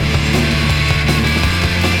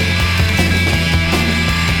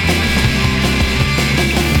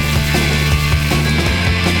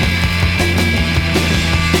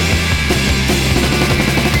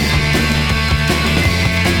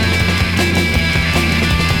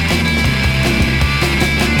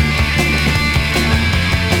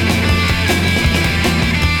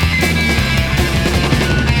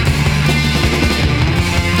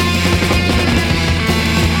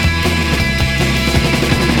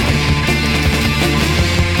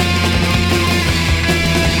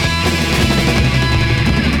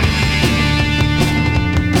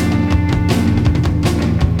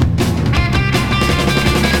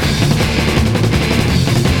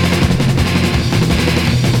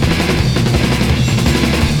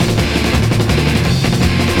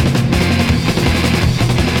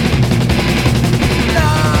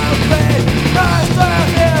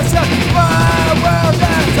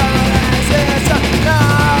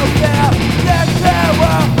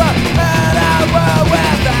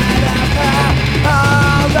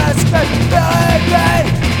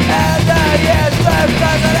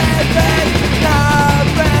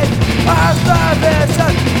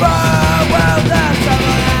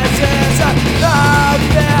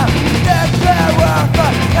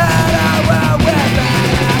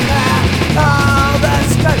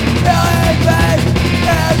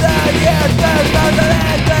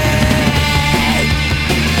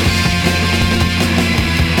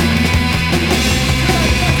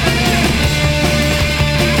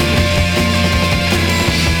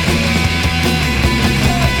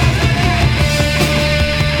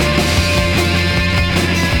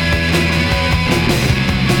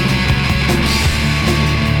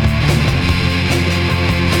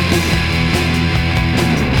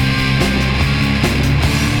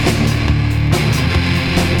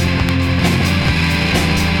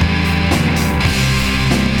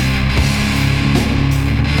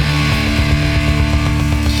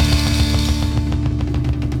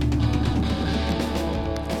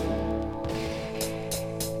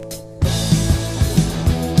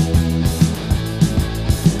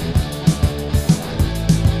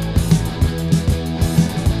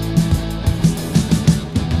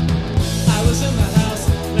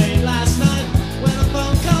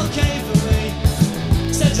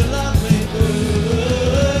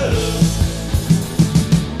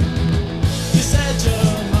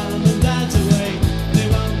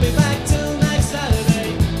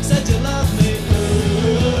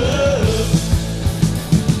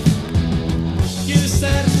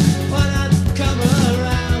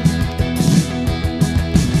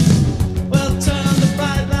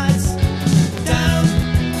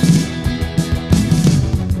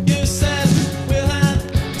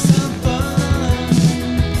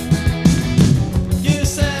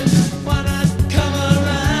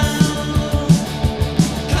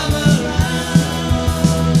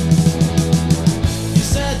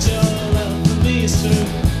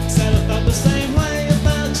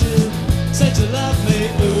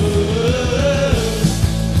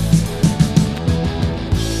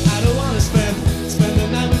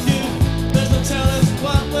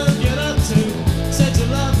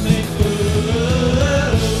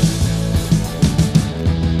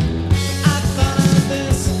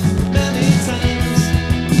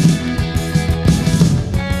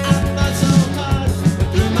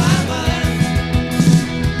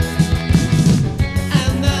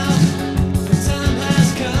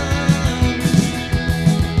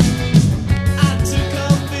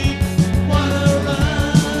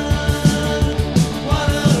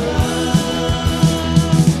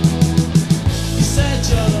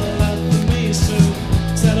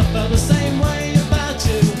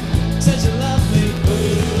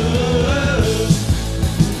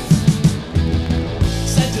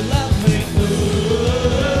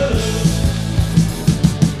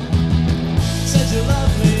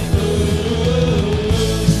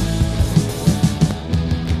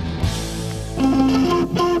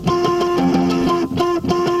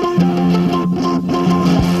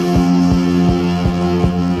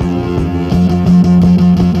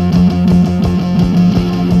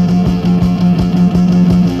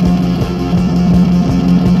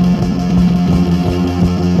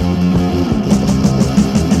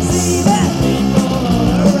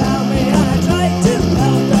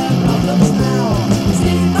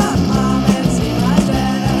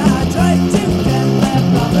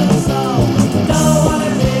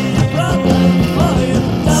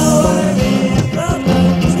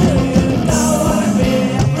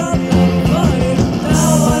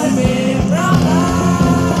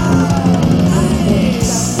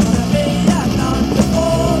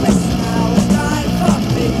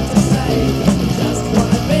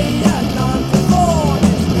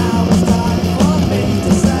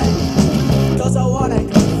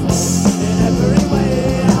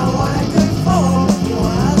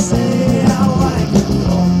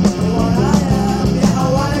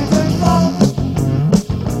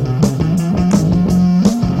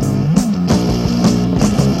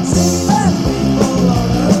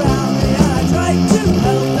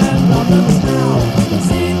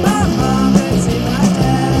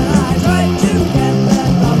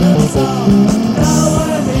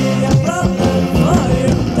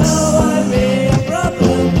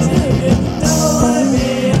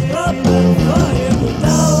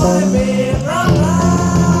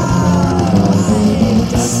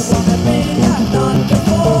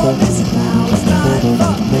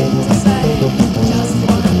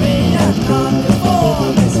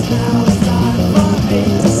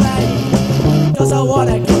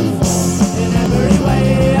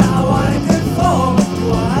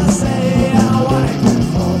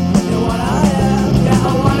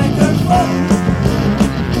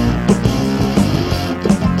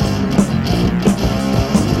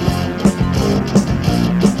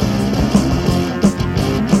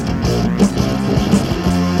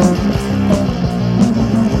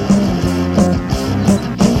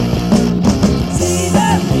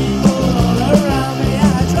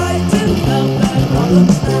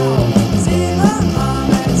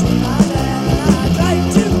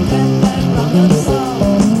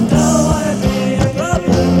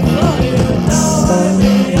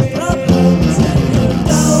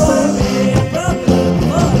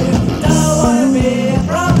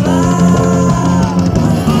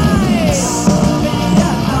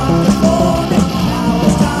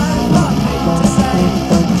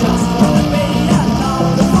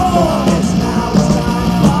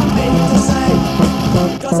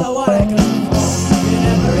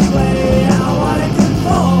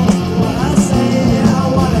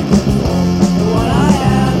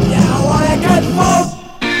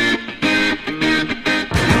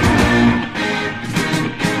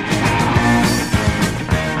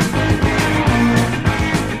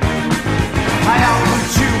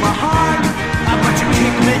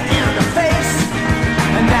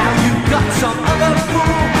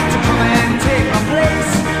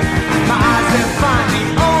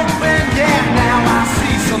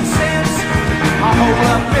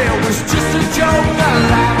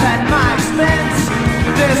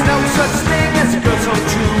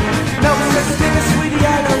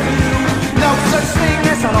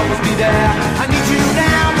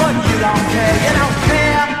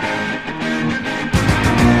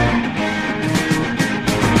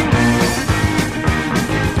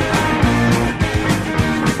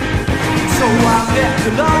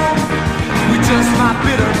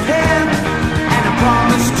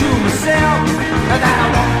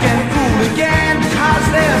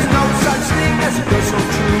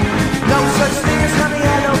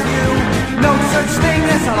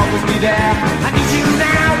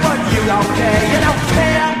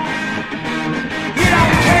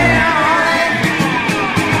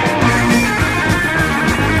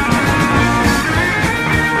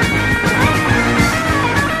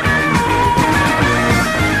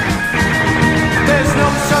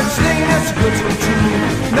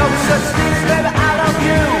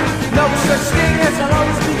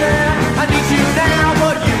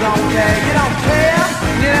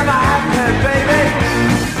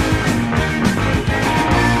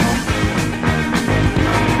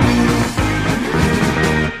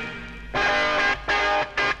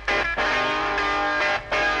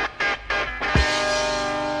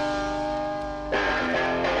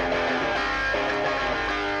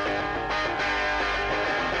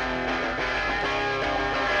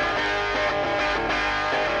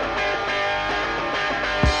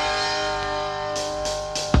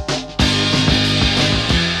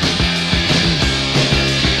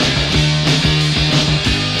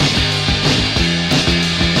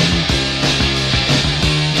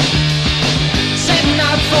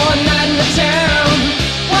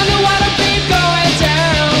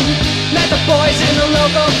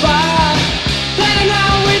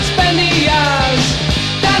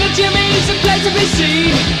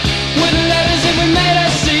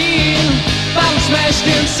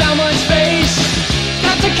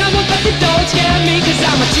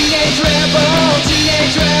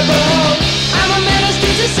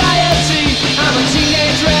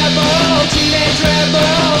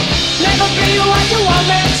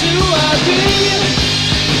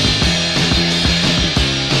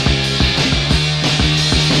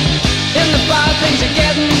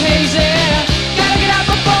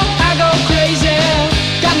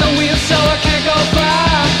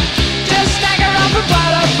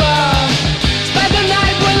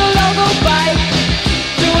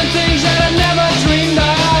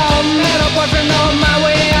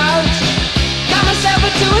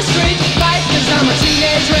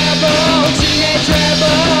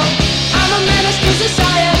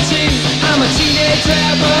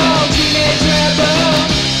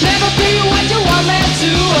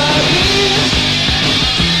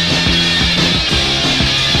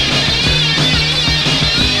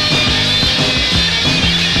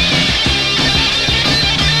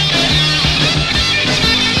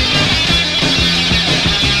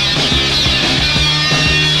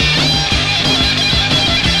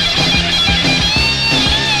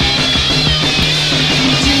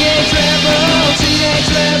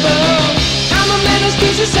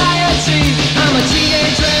 society. I'm a a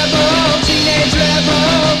teenage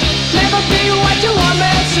rebel. Never be what you want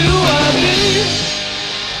me to be.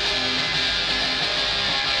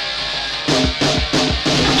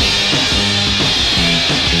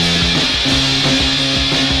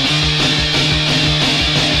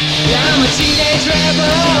 I'm a teenage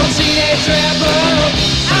rebel.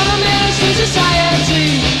 I'm a menace to society.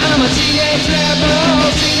 I'm a teenage rebel.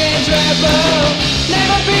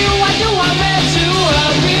 Never be what you want me to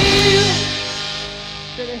be.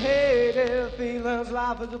 Hey there, feelings,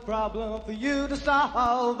 life is a problem for you to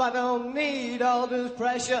solve. I don't need all this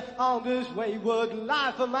pressure on this wayward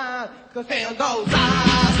life of mine. Cause in those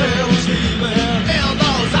eyes there was feeling, in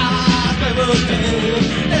those eyes there was pain,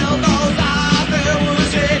 in those eyes there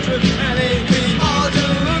was hatred, and ain't we all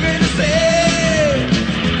just looking to say?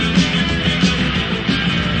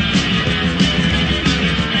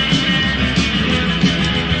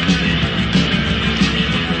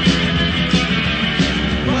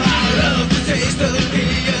 Taste of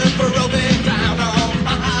being broken down on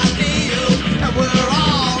my ideals, and we're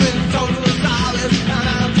all in total solace, and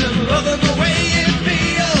I'm just loving the way it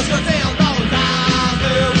feels. Cause in those eyes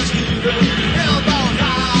there was healing, in those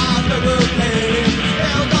eyes there was pain,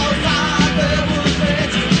 in those eyes there was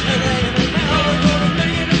hatred, and ain't never gonna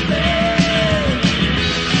make it a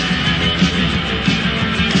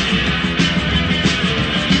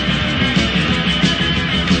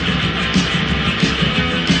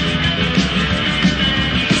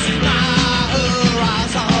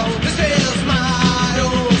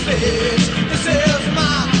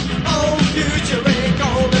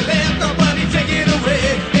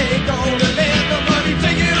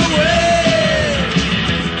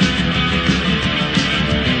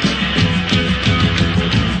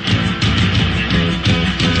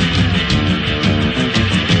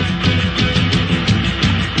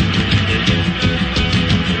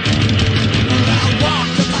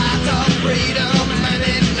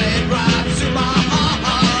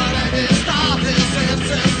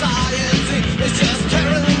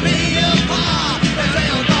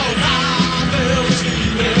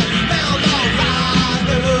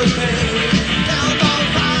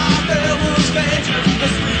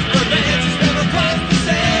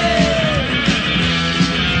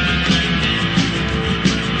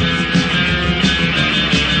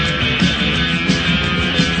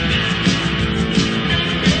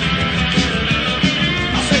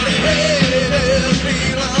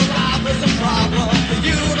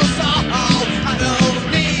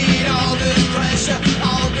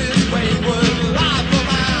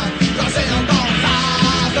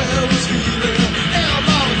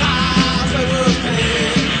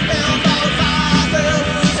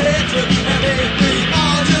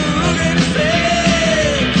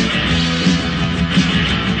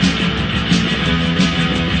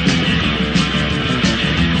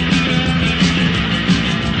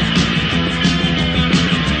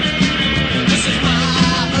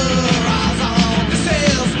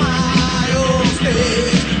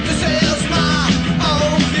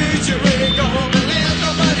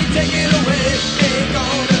take it away.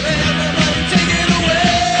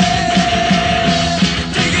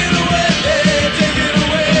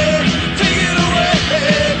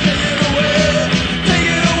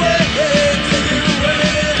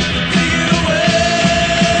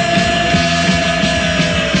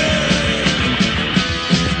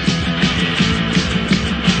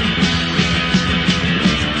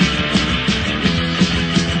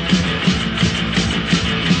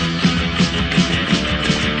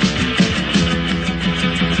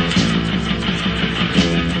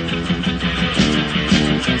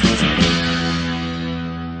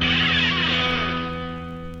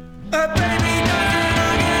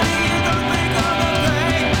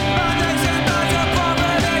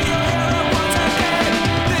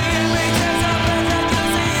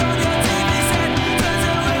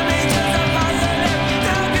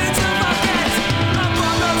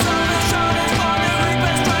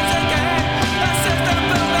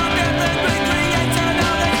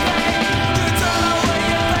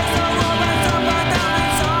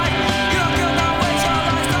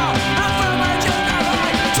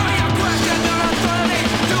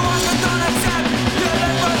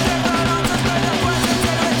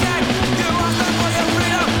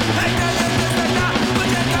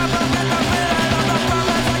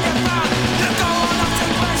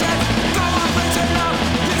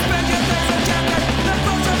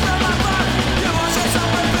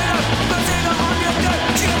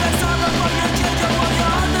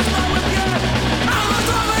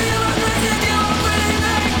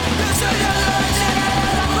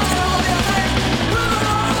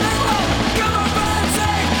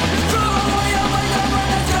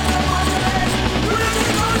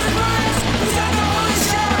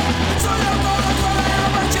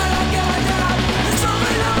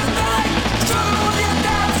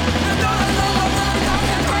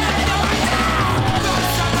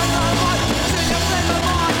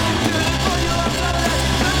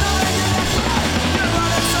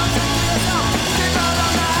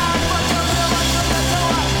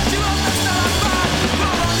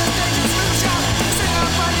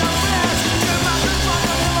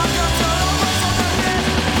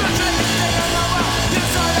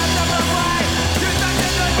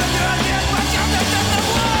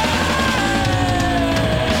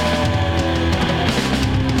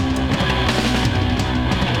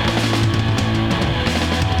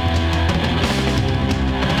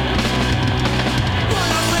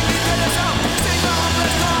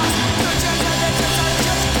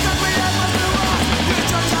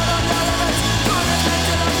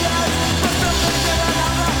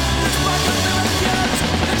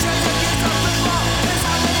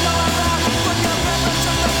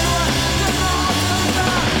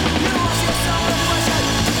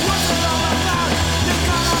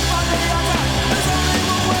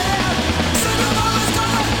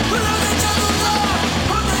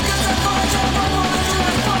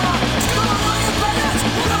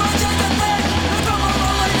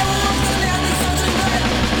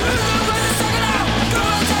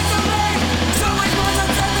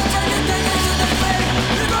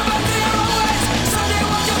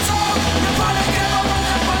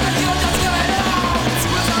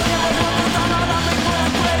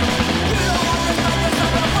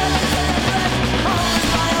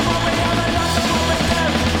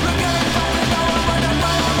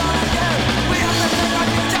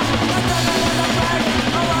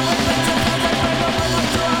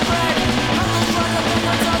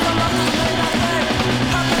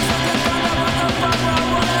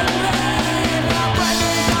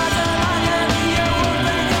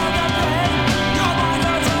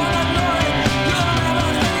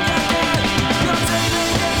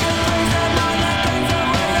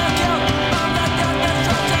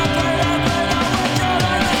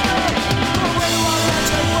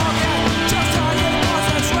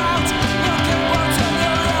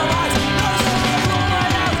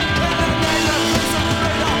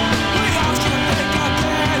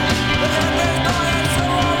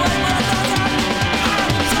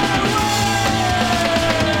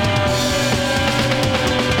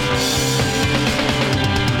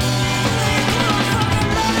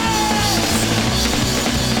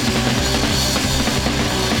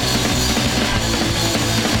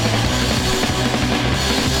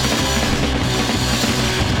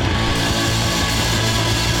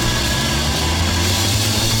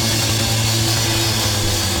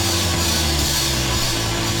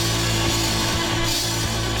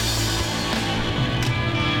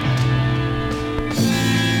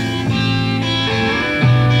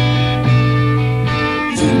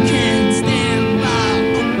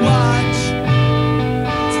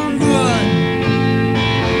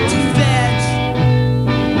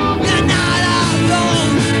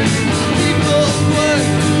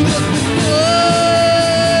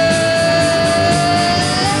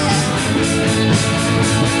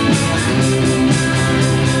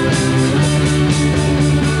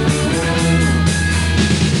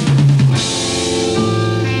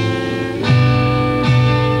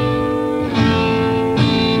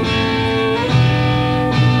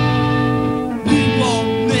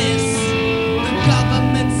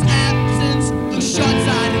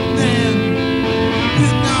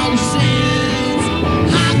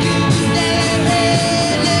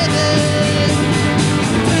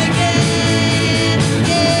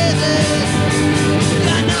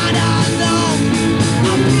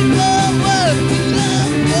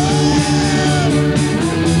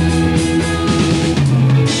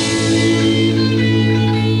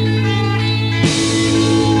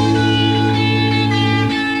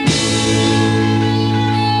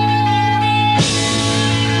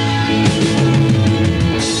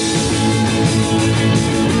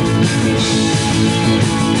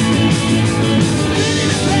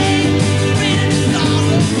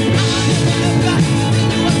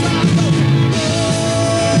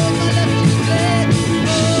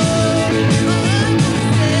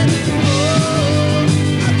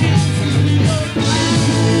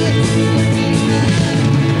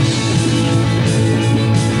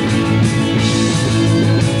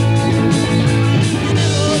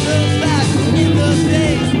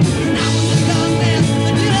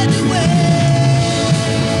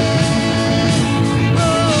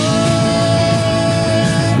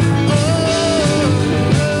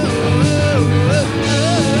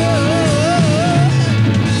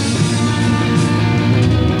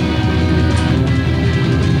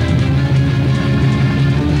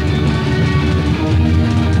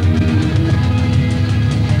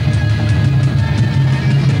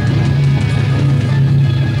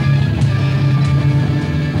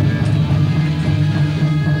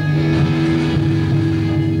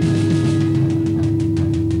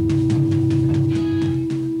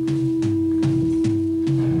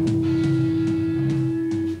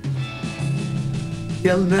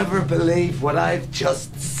 You'll never believe what I've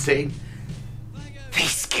just seen.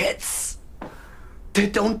 These kids, they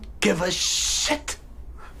don't give a shit.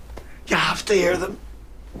 You have to hear them.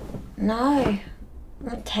 No.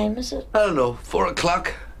 What time is it? I don't know, 4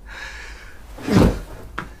 o'clock.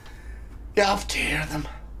 You have to hear them.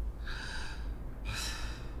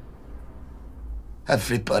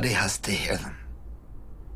 Everybody has to hear them.